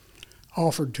commission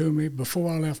offered to me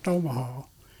before I left Omaha.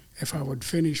 If I would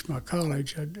finish my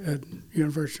college at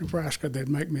University of Nebraska, they'd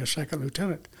make me a second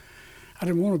lieutenant. I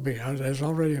didn't want to be. I was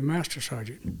already a master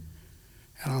sergeant.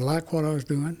 And I liked what I was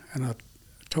doing, and I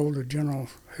told the general,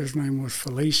 his name was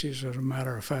Felices, as a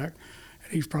matter of fact,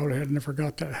 and he probably had never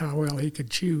got that how well he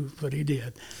could chew, but he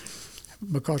did,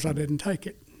 because I didn't take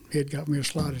it. He had got me a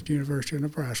slot at the University of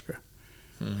Nebraska.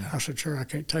 I said, sir, I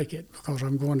can't take it because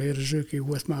I'm going to Itazuki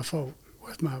with my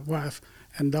wife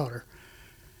and daughter.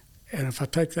 And if I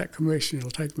take that commission,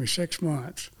 it'll take me 6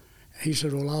 months. He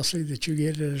said, well, I'll see that you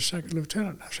get it as second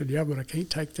lieutenant. I said, yeah, but I can't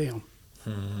take them.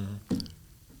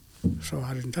 So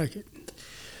I didn't take it.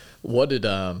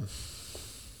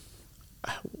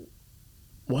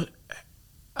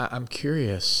 I'm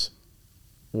curious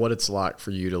what it's like for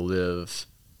you to live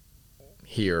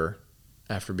here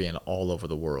after being all over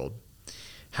the world.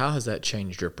 How has that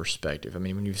changed your perspective? I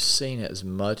mean, when you've seen it as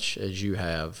much as you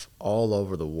have all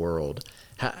over the world,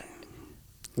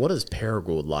 what is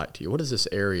Paragould like to you? What is this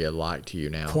area like to you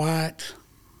now? Quiet.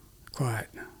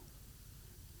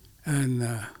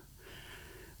 And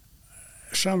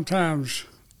sometimes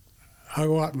I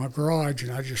go out in my garage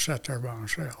and I just sit there by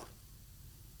myself.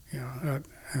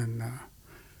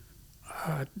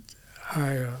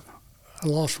 I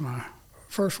lost my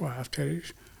first wife,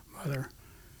 Teddy's mother,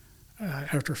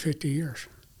 after 50 years.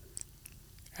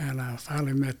 And I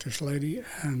finally met this lady,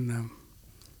 and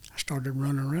I started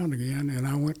running around again, and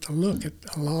I went to look at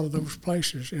a lot of those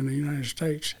places in the United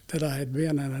States that I had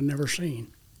been and I'd never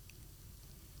seen.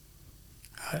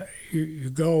 You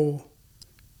go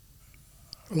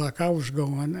like I was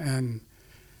going, and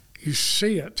you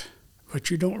see it, but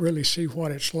you don't really see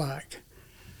what it's like.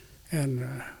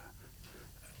 And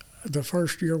the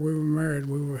first year we were married,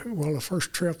 the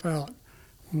first trip out,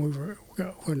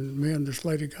 when me and this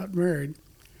lady got married,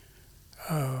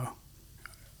 I'd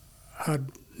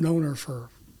known her for,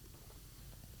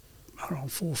 4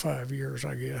 or 5 years,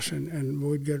 I guess, and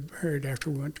we'd get married after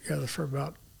we went together for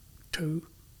about 2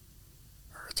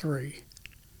 or 3.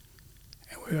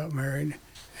 And we got married,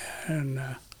 and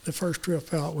the first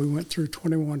trip out, we went through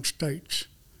 21 states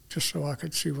just so I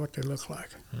could see what they looked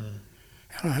like. And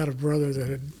I had a brother that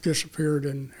had disappeared,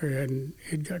 and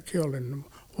he'd got killed in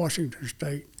Washington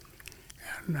State.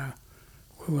 And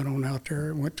we went on out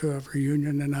there and went to a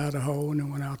reunion in Idaho, and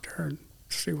then went out there and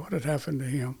see what had happened to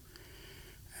him.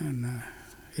 And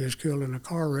he was killed in a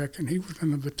car wreck, and he was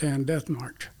in the Bataan Death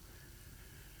March.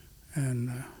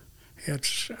 And he had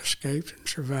escaped and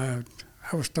survived.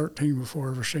 I was 13 before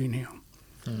I ever seen him.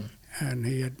 And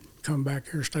he had come back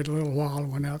here, stayed a little while,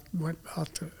 went out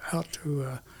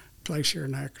to Glacier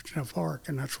National Park,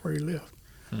 and that's where he lived.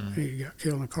 He got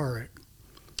killed in a car wreck.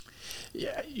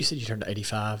 Yeah, you said you turned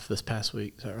 85 this past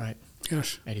week. Is that right?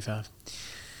 Yes. 85.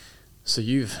 So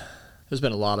there's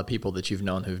been a lot of people that you've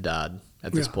known who've died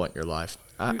at this point in your life.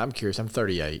 I'm curious. I'm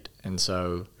 38, and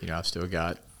so I've still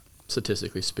got,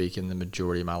 statistically speaking, the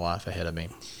majority of my life ahead of me.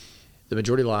 The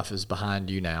majority of life is behind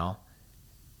you now.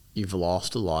 You've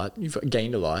lost a lot. You've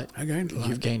gained a lot. I gained a lot.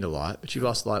 You've gained a lot, but you've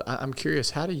lost a lot. I'm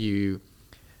curious,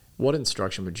 what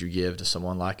instruction would you give to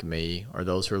someone like me or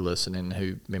those who are listening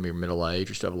who maybe are middle-aged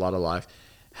or still have a lot of life?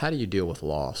 How do you deal with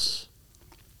loss?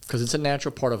 Because it's a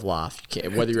natural part of life.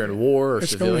 Whether you're in war or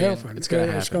civilian, it's going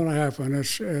to happen. It's going to happen.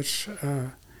 It's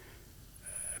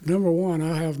number one,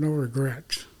 I have no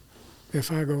regrets.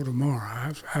 If I go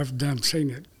tomorrow, I've seen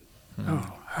it.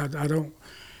 No, I don't.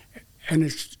 And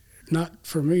it's not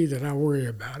for me that I worry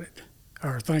about it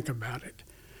or think about it.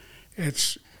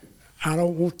 I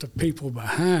don't want the people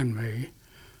behind me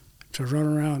to run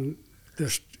around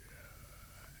just.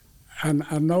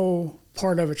 I know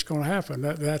part of it's going to happen.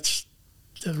 That's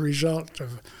the result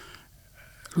of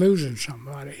losing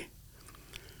somebody.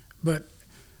 But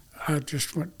I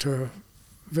just went to a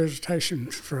visitation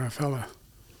for a fella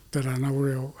that I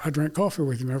know I drink coffee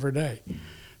with him every day.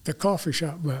 The coffee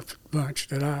shop bunch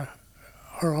that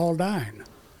are all dying.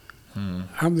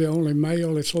 I'm the only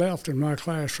male that's left in my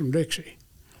class from Dixie.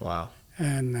 Wow.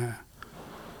 And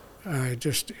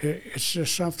it's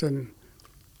just something,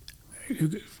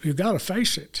 you got to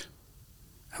face it.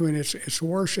 I mean, it's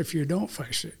worse if you don't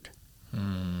face it.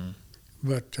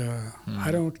 But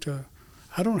I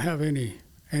don't have any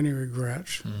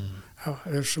regrets.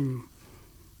 There's some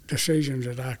decisions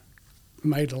that I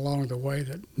made along the way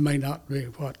that may not be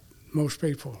what most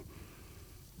people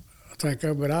think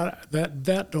of, but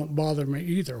that don't bother me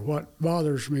either. What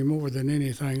bothers me more than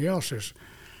anything else is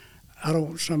I don't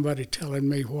want somebody telling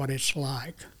me what it's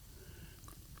like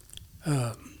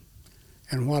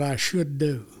and what I should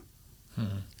do.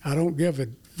 Mm-hmm. I don't give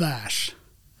advice.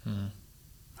 Mm-hmm.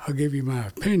 I'll give you my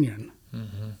opinion,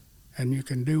 Mm-hmm. and you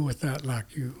can do with that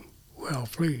like you well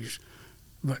please.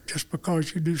 But just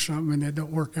because you do something and it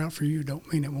don't work out for you,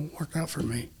 don't mean it won't work out for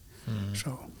me. Mm-hmm.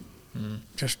 So Mm-hmm.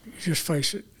 just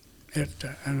face it,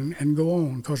 and go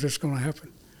on, because it's going to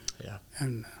happen. Yeah.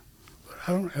 And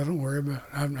I don't worry about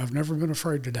it. I've never been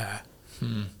afraid to die,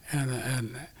 Mm-hmm.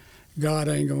 and God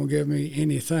ain't going to give me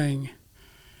anything,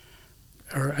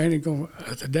 or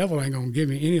the devil ain't going to give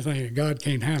me anything that God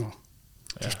can't handle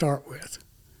Yeah. to start with.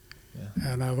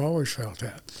 Yeah. And I've always felt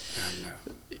that.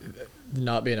 And,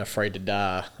 Not being afraid to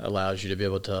die allows you to be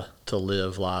able to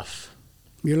live life.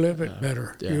 you live it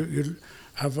better. Yeah.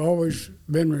 I've always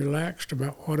been relaxed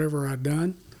about whatever I've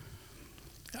done.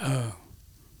 The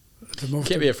most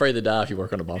Can't be afraid to die if you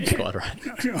work on a bomb squad,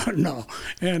 right? no,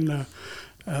 and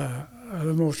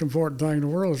the most important thing in the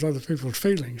world is other people's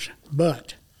feelings.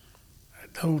 But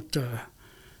don't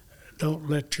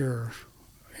let your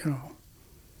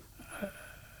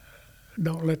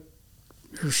don't let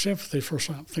your sympathy for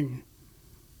something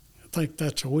think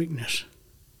that's a weakness.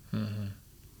 Mm-hmm.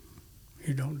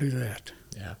 You don't do that.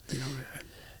 Yeah. You know,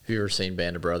 Have you ever seen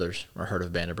Band of Brothers or heard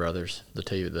of Band of Brothers,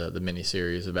 the mini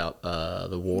series about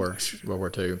the war, World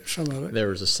War II? some of it. There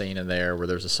was a scene in there where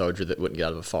there was a soldier that wouldn't get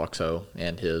out of a foxhole,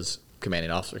 and his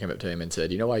commanding officer came up to him and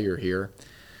said, "You know why you're here?"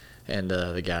 And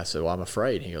the guy said, "Well, I'm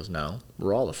afraid." He goes, "No,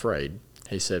 we're all afraid."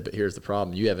 He said, "But here's the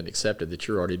problem. You haven't accepted that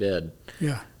you're already dead."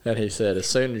 Yeah. And he said, "As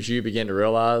soon as you begin to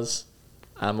realize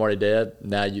I'm already dead,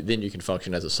 then you can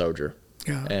function as a soldier."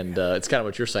 Yeah. And it's kind of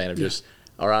what you're saying of just,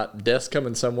 all right, death's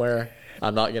coming somewhere.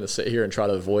 I'm not going to sit here and try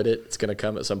to avoid it. It's going to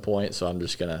come at some point, so I'm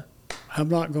just going to. I'm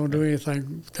not going to do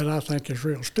anything that I think is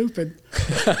real stupid.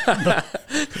 but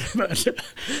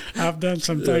I've done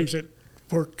some things that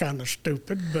were kind of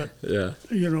stupid, but Yeah.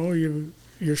 you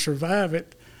survive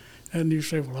it, and you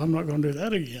say, well, I'm not going to do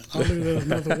that again. I'll do that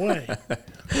another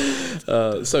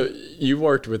way. So you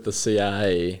worked with the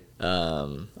CIA a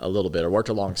little bit, or worked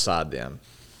alongside them,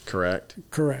 correct?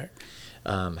 Correct.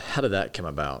 How did that come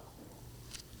about?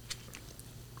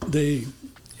 The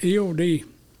EOD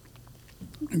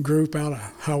group out of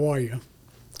Hawaii,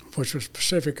 which was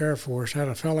Pacific Air Force, had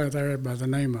a fellow there by the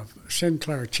name of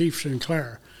Sinclair, Chief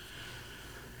Sinclair.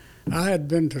 I had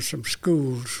been to some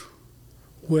schools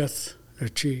with the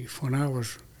chief when I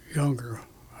was younger,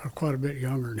 or quite a bit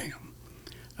younger than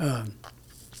him.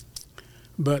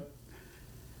 But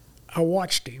I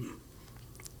watched him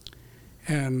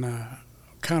and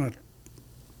kind of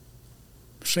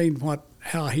seen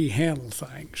how he handled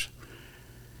things.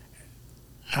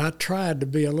 I tried to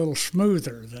be a little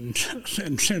smoother than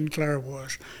Sinclair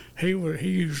was. He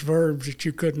used verbs that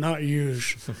you could not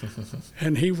use,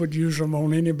 and he would use them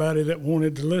on anybody that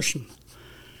wanted to listen,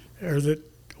 or that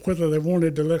whether they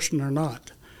wanted to listen or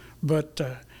not. But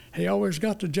he always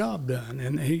got the job done,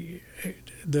 and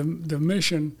the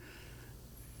mission,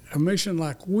 a mission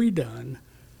like we done,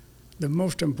 the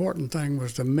most important thing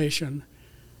was the mission.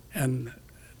 And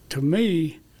to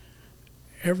me,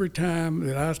 every time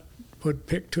that I would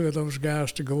pick two of those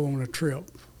guys to go on a trip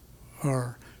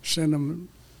or send them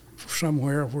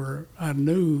somewhere where I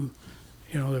knew,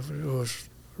 if it was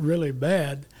really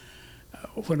bad,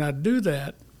 when I do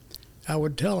that, I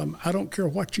would tell them, I don't care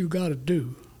what you got to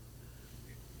do.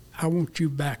 I want you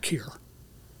back here,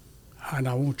 and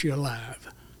I want you alive.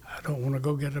 I don't want to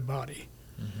go get a body.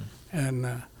 Mm-hmm.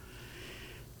 And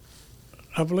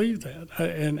I believe that.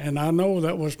 And I know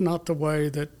that was not the way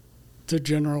that the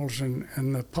generals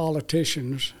and the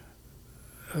politicians,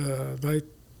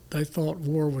 they thought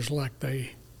war was like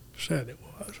they said it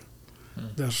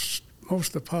was. Most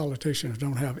of the politicians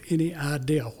don't have any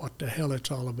idea what the hell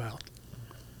it's all about.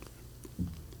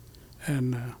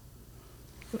 And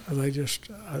they just,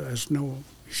 you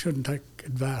shouldn't take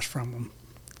advice from them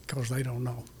because they don't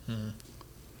know.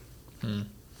 Mm-hmm.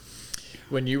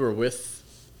 When you were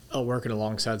working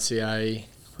alongside CIA,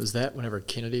 was that whenever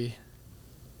Kennedy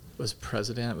was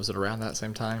president? Was it around that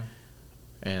same time?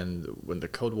 And when the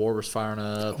Cold War was firing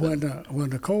up? When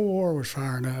the Cold War was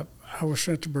firing up, I was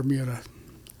sent to Bermuda,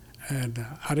 and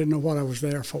I didn't know what I was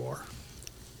there for.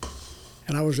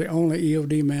 And I was the only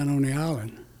EOD man on the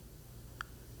island.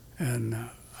 And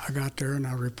I got there and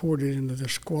I reported into the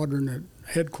squadron, at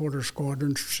headquarters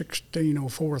squadron,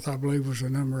 1604th, I believe was the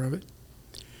number of it.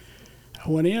 I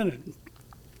went in and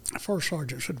the first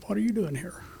sergeant said, "What are you doing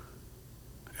here?"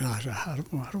 And I said, I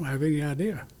don't have any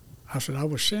idea. I said, I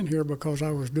was sent here because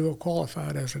I was dual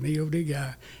qualified as an EOD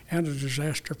guy and a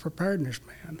disaster preparedness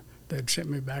man. They'd sent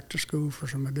me back to school for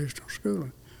some additional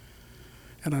schooling.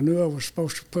 And I knew I was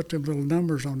supposed to put them little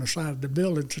numbers on the side of the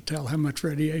building to tell how much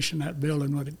radiation that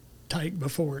building would take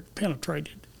before it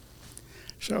penetrated.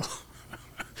 So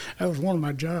that was one of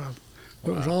my jobs.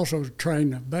 But it was also to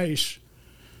train the base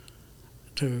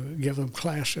to give them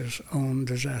classes on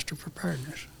disaster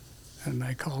preparedness. And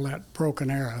they call that broken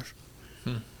arrows.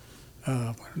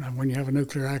 When you have a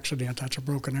nuclear accident, that's a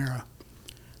broken arrow.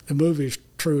 The movie's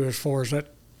true as far as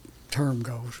that term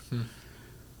goes.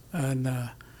 And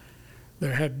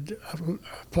they had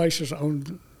places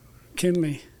on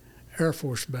Kinley Air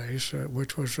Force Base,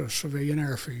 which was a civilian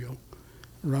airfield,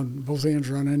 both ends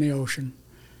run in the ocean.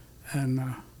 And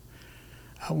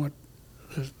I went,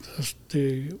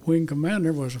 the wing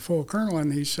commander was a full colonel,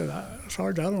 and he said,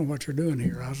 Sergeant, I don't know what you're doing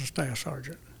here. I was a staff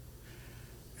sergeant.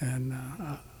 And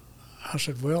I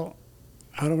said, well,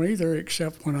 I don't either,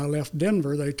 except when I left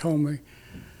Denver, they told me,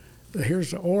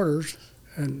 here's the orders.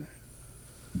 And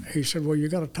he said, well, you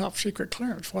got a top secret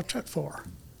clearance. What's that for?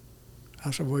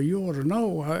 I said, well, you ought to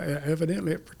know.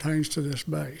 Evidently, it pertains to this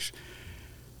base.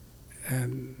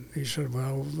 And he said,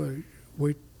 well,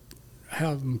 we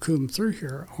have them come through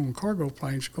here on cargo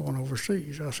planes going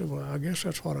overseas. I said, well, I guess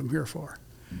that's what I'm here for.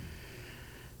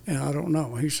 And I don't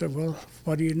know. He said, well,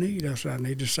 what do you need? I said, I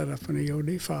need to set up an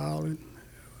EOD file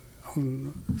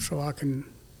so I can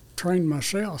train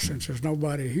myself since there's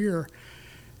nobody here.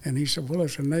 And he said, well,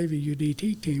 there's a Navy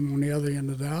UDT team on the other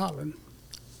end of the island.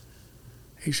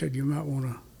 He said, you might want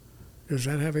to, does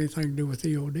that have anything to do with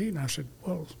EOD? And I said,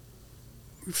 well,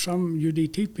 some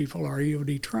UDT people are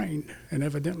EOD trained, and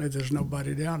evidently there's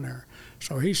nobody down there.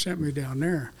 So he sent me down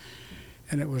there,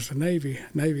 and it was the Navy.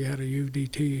 Navy had a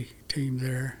UDT team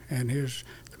there, and the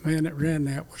man that ran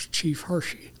that was Chief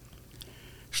Hershey.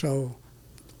 So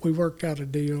we worked out a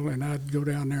deal, and I'd go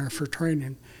down there for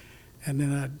training, and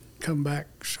then I'd come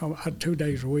back. So 2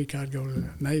 days a week I'd go to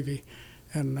the Navy,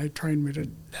 and they trained me to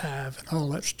dive and all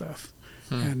that stuff.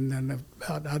 And then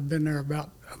I'd been there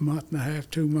about a month and a half,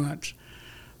 2 months.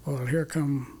 Well, here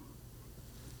come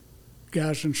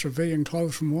guys in civilian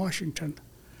clothes from Washington,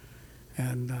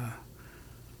 and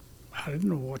I didn't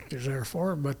know what they was there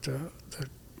for, but the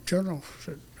general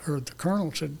said, or the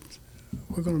colonel said,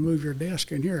 we're going to move your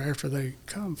desk in here after they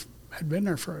had been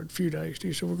there for a few days.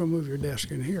 He said, we're going to move your desk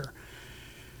in here.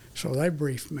 So they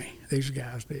briefed me, these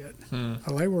guys did.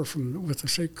 Well, they were with the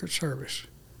Secret Service,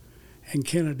 and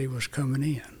Kennedy was coming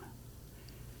in.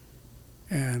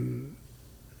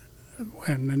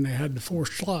 And then they had the 4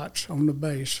 slots on the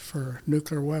base for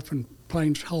nuclear weapon,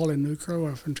 planes hauling nuclear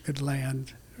weapons could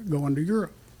land going to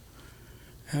Europe.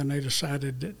 And they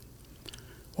decided that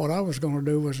what I was going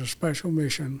to do was a special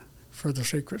mission for the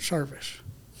Secret Service.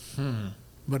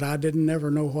 But I didn't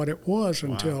ever know what it was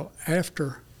until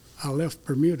after I left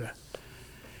Bermuda.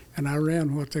 And I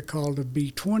ran what they called the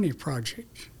B-20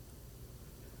 project.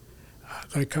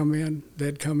 They'd come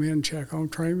in, check on,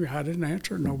 train me. I didn't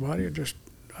answer nobody.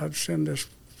 I'd send this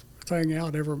thing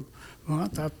out every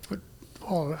month. I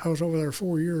was over there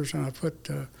 4 years, and I put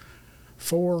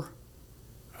 4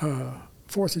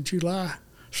 4th of July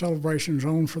celebrations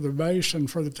on for the base and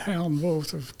for the town,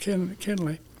 both of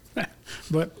Kinley.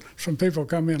 But some people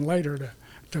come in later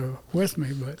with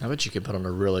me. But I bet you could put on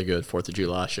a really good 4th of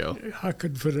July show. I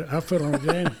could put it. I put on a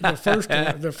game.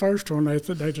 The first one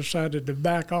they decided to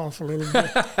back off a little bit.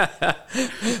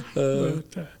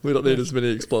 We don't need as many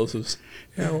explosives.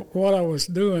 Yeah, what I was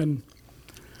doing,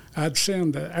 I'd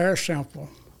send the air sample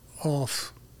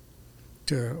off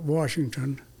to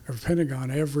Washington or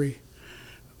Pentagon every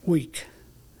week,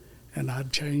 and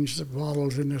I'd change the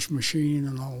bottles in this machine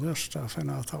and all this stuff.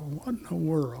 And I thought, what in the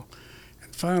world?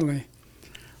 And finally,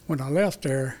 when I left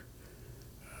there,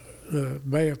 the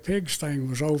Bay of Pigs thing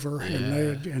was over, and they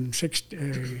had,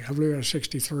 I believe it was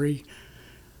 63.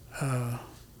 I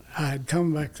had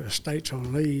come back to the States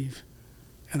on leave,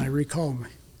 and they recalled me.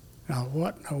 Now,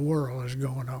 what in the world is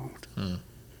going on?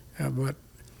 But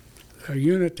the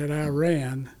unit that I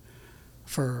ran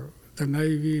for the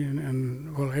Navy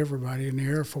and everybody in the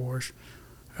Air Force,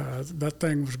 that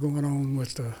thing was going on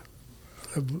with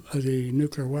the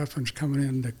nuclear weapons coming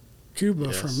into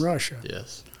Cuba from Russia.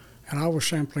 Yes. And I was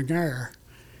sampling air,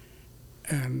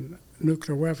 and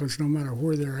nuclear weapons, no matter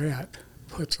where they're at,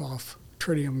 puts off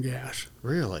tritium gas.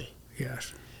 Really?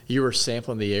 Yes. You were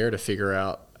sampling the air to figure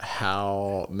out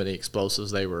how many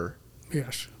explosives they were?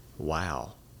 Yes.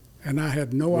 Wow. And I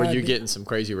had no idea. Were you getting some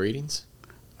crazy readings?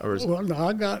 Well, no,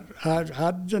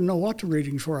 I didn't know what the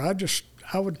readings were. I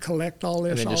I would collect all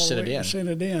this And then all just the send way it and in. send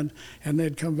it in, and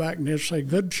they'd come back and they'd say,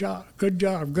 good job, good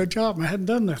job, good job. And I hadn't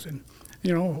done nothing.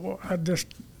 You know, I just,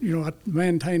 you know, I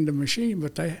maintained the machine,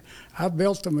 but I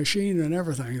built the machine and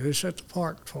everything. They set the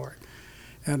part for it.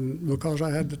 And because I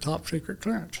had the top secret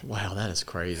clearance. Wow, that is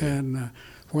crazy. And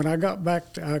when I got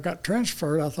back, I got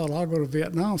transferred, I thought I'll go to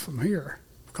Vietnam from here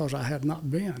because I had not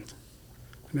been.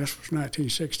 And this was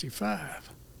 1965.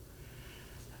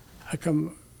 I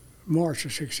come March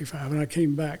of 65, and I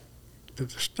came back to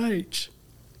the States.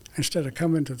 Instead of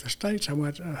coming to the States, I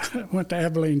went to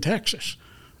Abilene, Texas.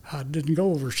 I didn't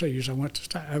go overseas. I went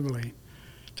to Abilene,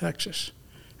 Texas,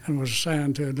 and was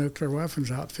assigned to a nuclear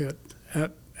weapons outfit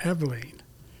at Abilene.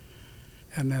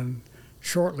 And then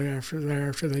shortly after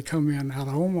they come in out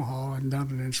of Omaha and done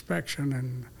an inspection,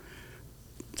 and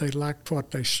they liked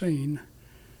what they seen.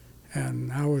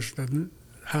 And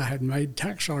I had made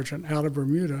tax sergeant out of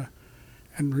Bermuda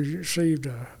and received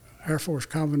a Air Force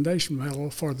Commendation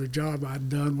Medal for the job I'd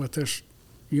done with this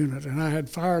unit. And I had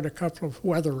fired a couple of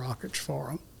weather rockets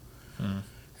for them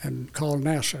and called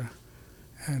NASA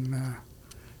and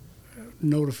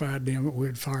notified them that we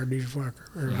had fired these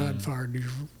I'd fired these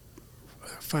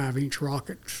 5-inch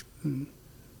rockets in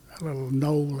a little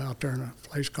knoll out there in a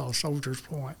place called Soldiers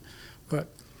Point. But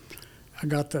I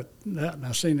got that and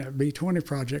I seen that B-20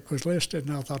 project was listed,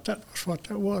 and I thought that was what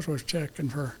that was checking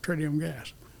for tritium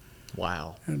gas.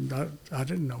 Wow. And I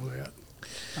didn't know that.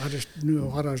 I just knew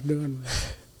what I was doing.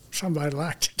 Somebody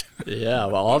liked it. Yeah,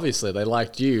 well, obviously they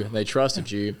liked you. They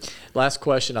trusted you. Last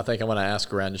question I think I want to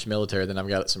ask around just military, then I've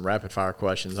got some rapid-fire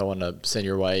questions I want to send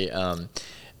your way.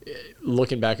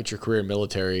 Looking back at your career in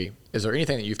military, is there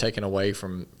anything that you've taken away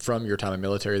from your time in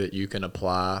military that you can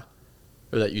apply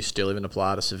or that you still even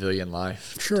apply to civilian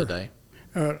life today?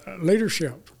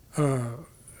 Leadership,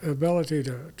 ability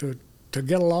to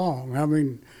get along. I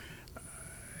mean,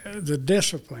 the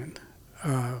discipline.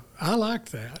 I like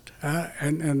that.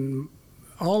 And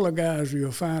all the guys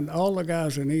you'll find, all the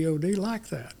guys in EOD like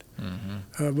that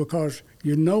because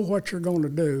you know what you're going to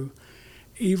do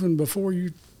even before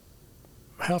you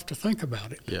have to think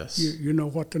about it. Yes. You know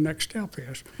what the next step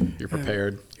is. You're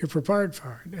prepared. You're prepared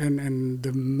for it. And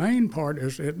the main part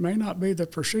is it may not be the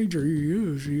procedure you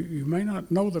use. You may not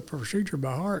know the procedure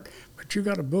by heart, but you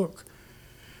got a book,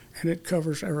 and it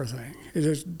covers everything. It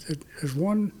is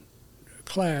one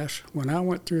class, when I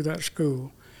went through that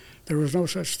school, there was no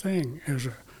such thing as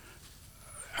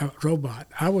a robot.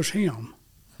 I was him.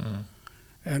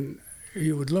 And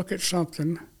you would look at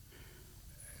something,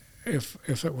 if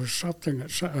it was something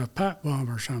that's a pipe bomb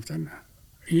or something,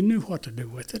 you knew what to do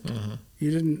with it.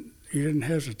 You didn't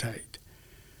hesitate.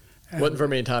 Wasn't very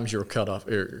many times you were caught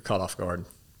off guard.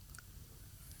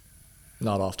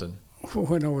 Not often.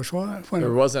 When I was what?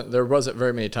 There wasn't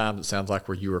very many times, it sounds like,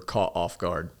 where you were caught off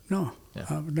guard. No, Yeah.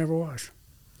 I never was.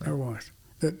 Never was.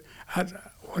 That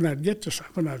when I'd get to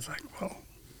something, I'd think, well,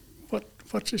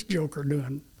 what's this joker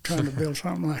doing trying to build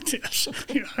something like this?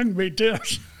 You know, I can beat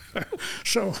this.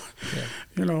 So,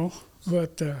 you know,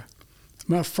 but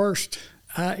my first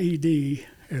IED,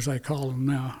 as they call them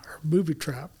now, or booby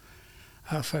trap,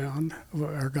 I found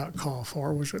or got called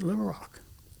for was at Little Rock.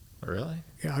 Really?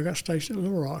 Yeah, I got stationed at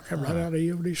Little Rock right out of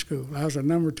EOD school. I was a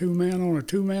number 2 man on a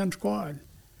 2-man squad.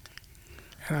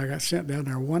 And I got sent down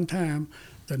there one time.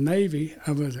 The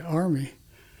the Army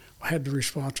had the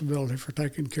responsibility for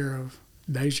taking care of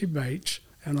Daisy Bates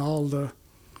and all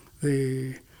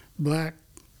the black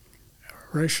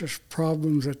racist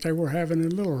problems that they were having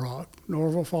in Little Rock.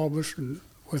 Norval Faubus, and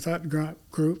with that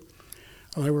group,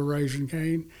 they were raising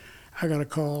Cain. I got a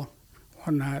call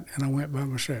one night, and I went by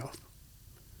myself.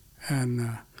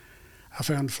 And I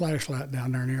found a flashlight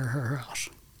down there near her house.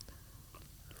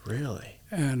 Really?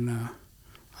 And I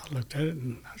looked at it,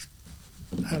 and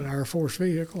I had an Air Force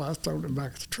vehicle. I threw it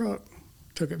back at the truck,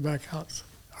 took it back out to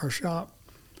our shop,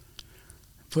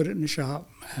 put it in the shop,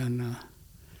 and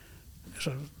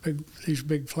these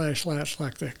big flashlights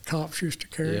like the cops used to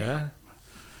carry. Yeah.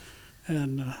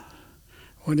 And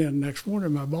went in the next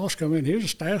morning. My boss come in. He was a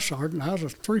staff sergeant. I was a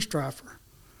 3-striper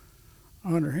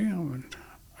under him, and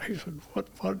he said, "What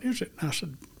is it?" And I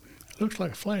said, "It looks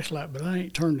like a flashlight, but I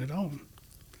ain't turned it on."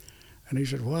 And he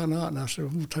said, "Why not?" And I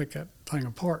said, "We'll take that thing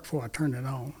apart before I turn it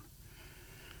on."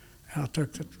 And I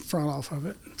took the front off of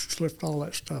it and slipped all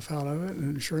that stuff out of it,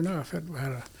 and sure enough, it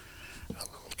had a little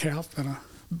cap and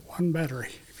one battery.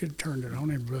 If you'd turned it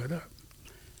on, it blew it up.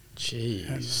 Jeez.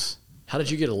 And, how did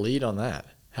you get a lead on that?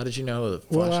 How did you know the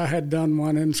flash? Well, I had done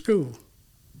one in school.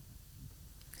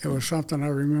 It was something I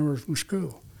remember from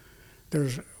school.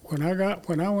 When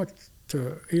I went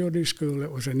to EOD school,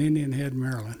 it was in Indian Head,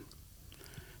 Maryland,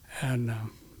 and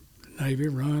Navy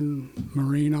run,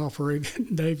 Marine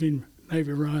operated, Navy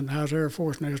run. I was Air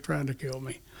Force and they was trying to kill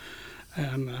me.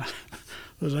 And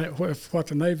what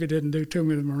the Navy didn't do to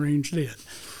me, the Marines did.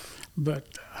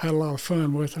 But I had a lot of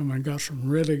fun with them and got some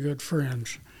really good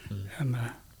friends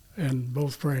in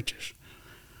both branches.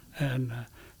 And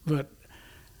but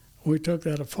we took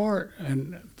that apart.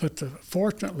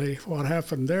 Fortunately, what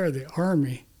happened there, the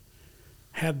Army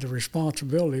had the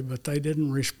responsibility, but they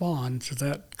didn't respond to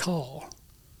that call.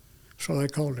 So they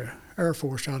called the Air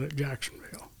Force out at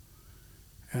Jacksonville.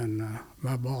 And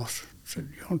my boss said,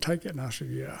 "You gonna take it?" And I said,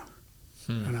 "Yeah."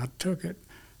 And I took it.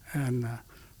 And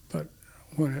but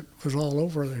when it was all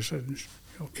over, they said,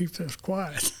 "Keep this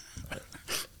quiet."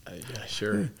 Yeah,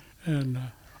 sure. And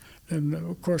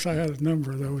of course, I had a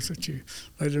number of those that they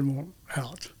didn't want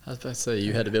out. I was about to say,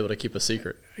 you had to be able to keep a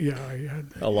secret. Yeah, you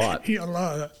had A lot. Yeah, a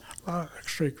lot of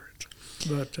secrets.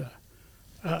 But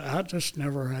I just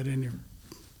never had any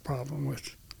problem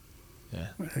with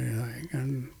anything.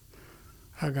 And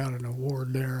I got an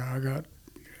award there. I got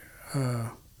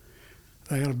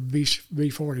they had a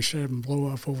B-47 blow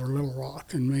up over Little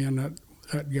Rock, and me and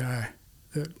that guy,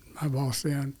 my boss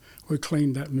then, we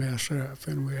cleaned that mess up,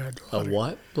 and we had A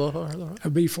what? Blow up over Little Rock? A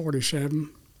B-47.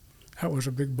 That was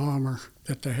a big bomber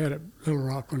that they had at Little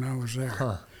Rock when I was there.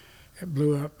 Huh. It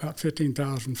blew up about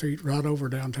 15,000 feet right over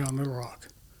downtown Little Rock.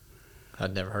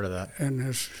 I'd never heard of that. And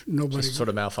there's nobody. Just sort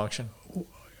of malfunction?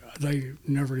 They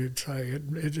never did say it.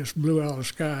 It just blew out of the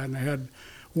sky, and they had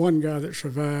one guy that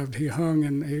survived. He was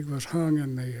hung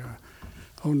in the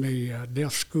on the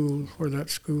deaf school, where that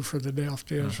school for the deaf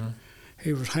is. Mm-hmm.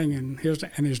 He was hanging.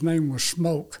 His name was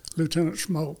Smoke, Lieutenant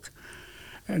Smoke,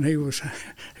 and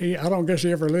I don't guess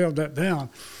he ever lived that down,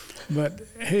 but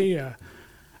he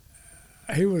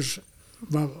was.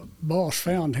 My boss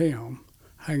found him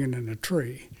hanging in a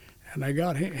tree, and he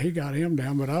got him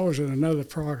down. But I was in another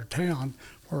part of town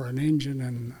where an engine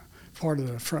and part of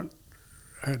the front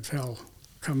had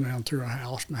come down through a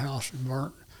house, and the house had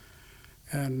burnt.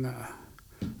 And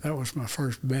that was my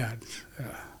first bed.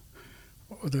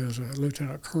 There was a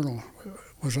lieutenant colonel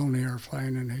was on the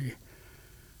airplane, and he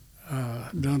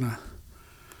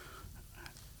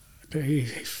he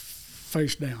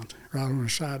face down right on the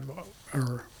sidewalk,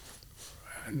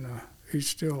 and he's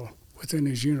still within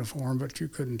his uniform, but you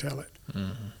couldn't tell it.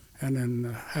 Mm-hmm. And then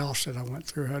the house that I went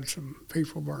through had some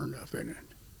people burned up in it.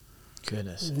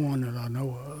 Goodness. One that I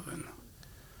know of,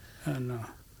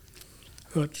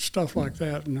 but stuff like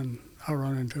that, and then I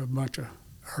run into a bunch of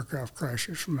aircraft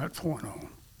crashes from that point on.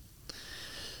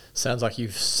 Sounds like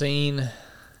you've seen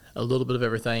a little bit of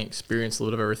everything, experienced a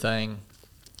little bit of everything.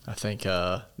 I think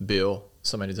Bill,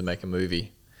 somebody needs to make a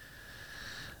movie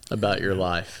about your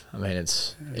life. I mean,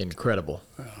 it's incredible.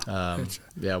 And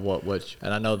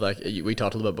I know, like we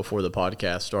talked a little bit before the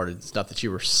podcast started, it's not that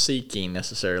you were seeking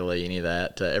necessarily any of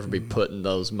that to ever be put in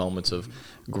those moments of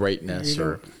greatness,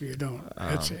 you don't.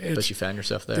 But you found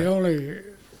yourself there.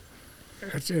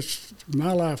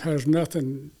 My life has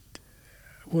nothing,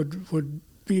 would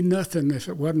be nothing if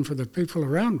it wasn't for the people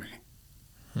around me.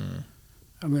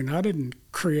 I mean, I didn't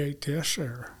create this,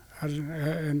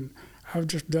 and I've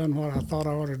just done what I thought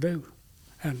I ought to do,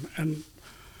 and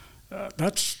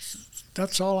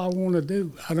that's all I want to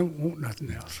do. I don't want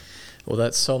nothing else. Well,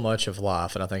 that's so much of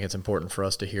life, and I think it's important for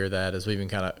us to hear that as we even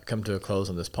kind of come to a close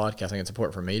on this podcast. I think it's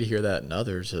important for me to hear that, and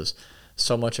others, is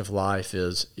so much of life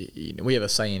is, we have a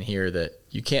saying here that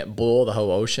you can't boil the whole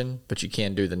ocean, but you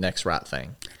can do the next right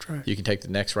thing. That's right. You can take the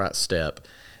next right step.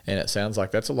 And it sounds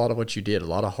like that's a lot of what you did, a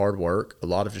lot of hard work, a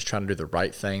lot of just trying to do the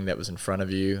right thing that was in front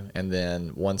of you. And then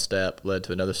one step led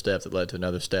to another step that led to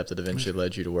another step that eventually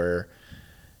led you to where,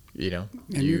 you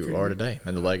are today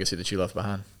and the legacy that you left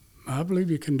behind. I believe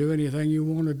you can do anything you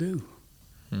want to do.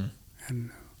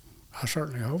 And I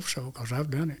certainly hope so, because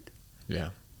I've done it. Yeah.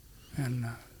 And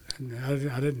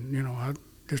I didn't, I'm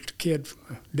just a kid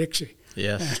from Dixie.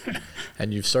 Yes.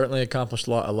 And you've certainly accomplished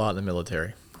a lot in the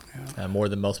military. Yeah. More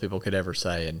than most people could ever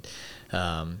say. And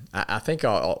I think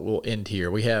we'll end here.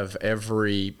 We have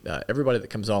everybody that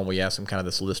comes on, we ask them kind of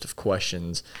this list of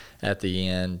questions at the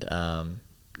end.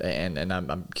 And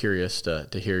I'm curious to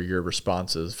hear your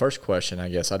responses. First question I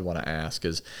guess I'd want to ask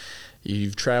is,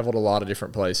 you've traveled a lot of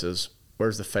different places.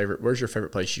 Where's your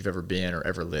favorite place you've ever been or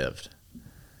ever lived?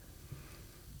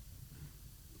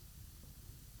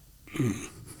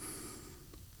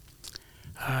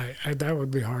 That would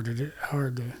be hard to.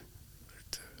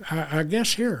 I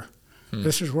guess here.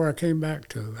 This is where I came back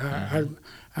to.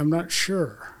 I'm not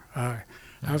sure.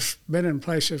 I've been in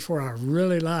places where I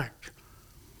really liked,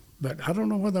 but I don't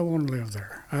know whether I want to live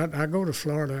there. I go to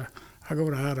Florida I go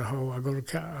to Idaho. I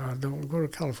don't go to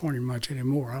California much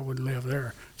anymore. I wouldn't live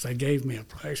there if they gave me a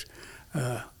place.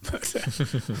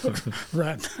 But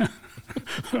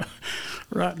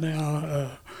right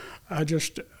now,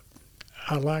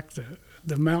 I like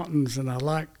the mountains, and I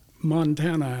like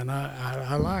Montana, and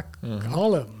I like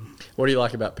all of them. What do you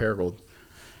like about Paragould?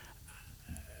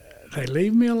 They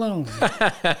leave me alone.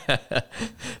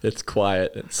 It's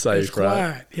quiet. It's safe, It's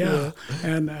quiet, yeah.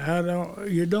 And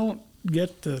you don't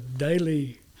get the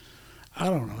daily, I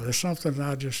don't know, there's something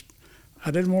I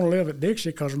didn't want to live at Dixie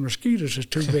because the mosquitoes is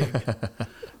too big.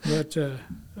 But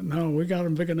no, we got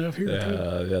them big enough here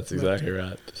too. That's exactly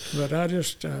right. But I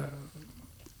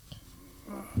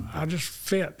just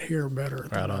fit here better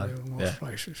than I do in most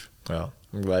places. Well,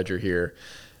 I'm glad you're here.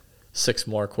 6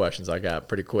 more questions I got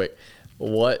pretty quick.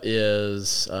 What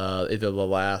is either the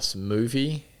last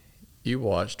movie you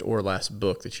watched or last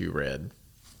book that you read?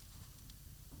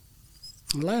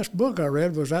 The last book I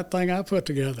read was that thing I put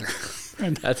together.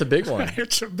 And That's a big one.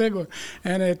 It's a big one.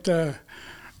 And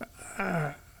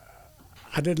I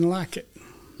didn't like it.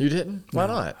 You didn't? Why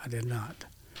not? I did not.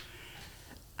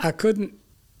 I couldn't.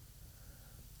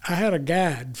 I had a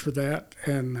guide for that,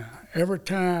 and every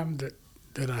time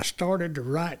that I started to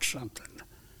write something,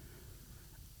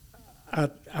 I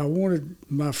wanted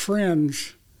my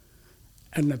friends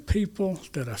and the people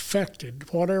that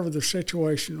affected, whatever the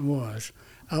situation was,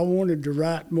 I wanted to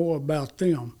write more about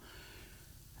them.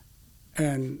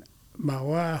 And my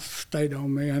wife stayed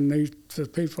on me, and the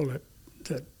people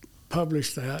that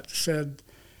published that said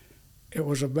it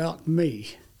was about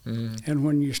me. Mm-hmm. And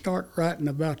when you start writing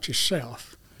about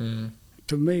yourself,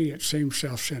 to me it seems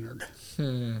self-centered.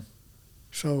 Mm-hmm.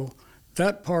 So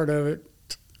that part of it,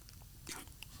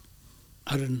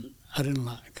 I didn't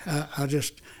like. I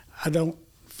don't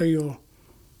feel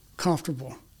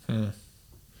comfortable writing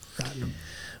them.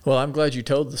 Well, I'm glad you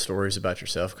told the stories about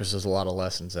yourself because there's a lot of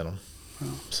lessons in them.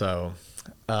 Oh. So,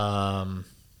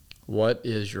 what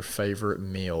is your favorite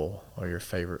meal or your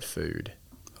favorite food?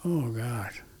 Oh,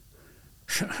 God.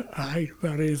 I eat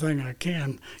about anything I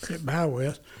can get by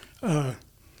with.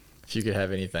 If you could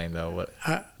have anything, though,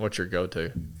 what's your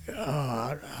go-to?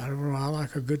 I don't know. I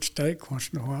like a good steak once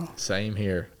in a while. Same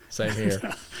here.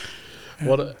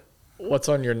 What's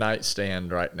on your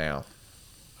nightstand right now?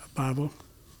 A Bible.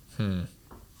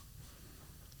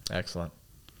 Excellent.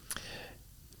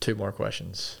 2 more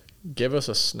questions. Give us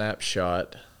a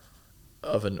snapshot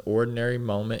of an ordinary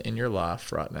moment in your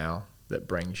life right now that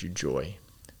brings you joy.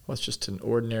 What's just an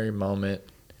ordinary moment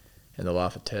in the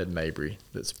life of Ted Mabry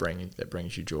that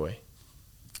brings you joy?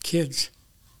 Kids.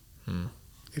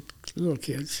 Little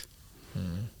kids.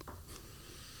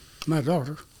 My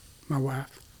daughter, my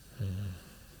wife.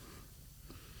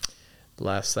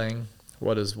 Last thing,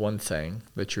 what is one thing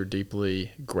that you're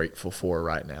deeply grateful for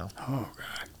right now? Oh,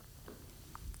 God.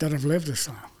 That I've lived this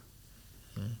long.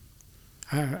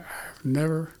 I've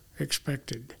never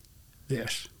expected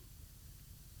this.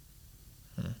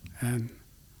 And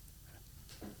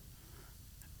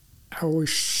I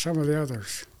wish some of the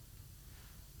others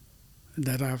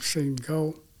that I've seen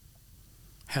go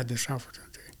had this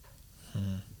opportunity.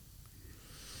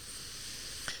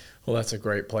 Well, that's a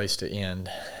great place to end.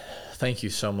 Thank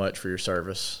you so much for your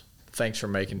service. Thanks for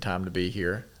making time to be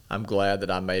here. I'm glad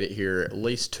that I made it here at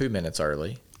least 2 minutes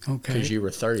early. Okay. Because you were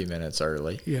 30 minutes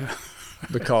early. Yeah.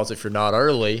 Because if you're not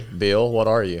early, Bill, what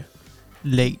are you?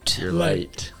 Late. You're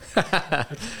late.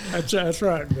 That's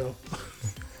right, Bill.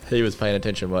 He was paying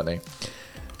attention, wasn't he?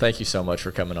 Thank you so much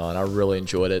for coming on. I really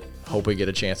enjoyed it. Hope we get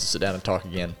a chance to sit down and talk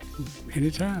again.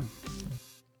 Anytime.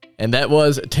 And that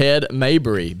was Ted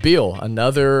Mabry. Bill,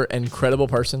 another incredible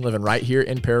person living right here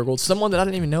in Paragould. Someone that I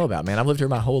didn't even know about, man. I've lived here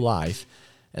my whole life,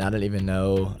 and I didn't even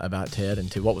know about Ted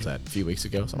until, what was that, a few weeks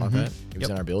ago, something like that? He was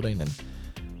in our building, and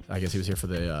I guess he was here for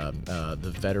the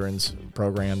veterans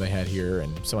program they had here,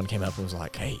 and someone came up and was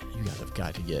like, hey, you guys have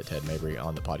got to get Ted Mabry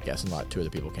on the podcast. And like 2 other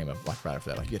people came up like right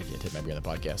after that, like, you got to get Ted Mabry on the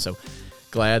podcast. So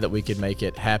glad that we could make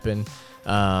it happen.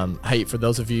 Hey, for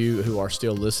those of you who are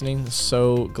still listening,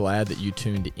 so glad that you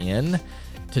tuned in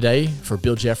today for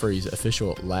Bill Jeffrey's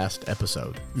official last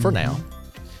episode for now.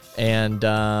 And,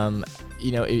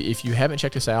 if you haven't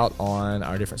checked us out on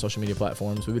our different social media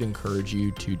platforms, we would encourage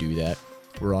you to do that.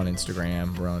 We're on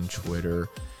Instagram, we're on Twitter,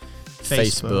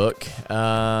 Facebook,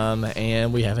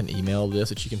 and we have an email list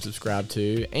that you can subscribe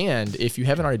to. And if you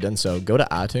haven't already done so, go to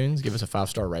iTunes, give us a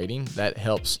 5-star rating. That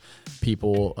helps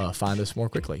people find us more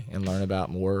quickly and learn about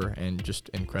more and just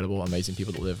incredible, amazing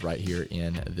people that live right here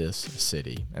in this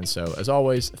city. And so, as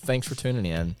always, thanks for tuning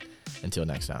in. Until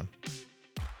next time.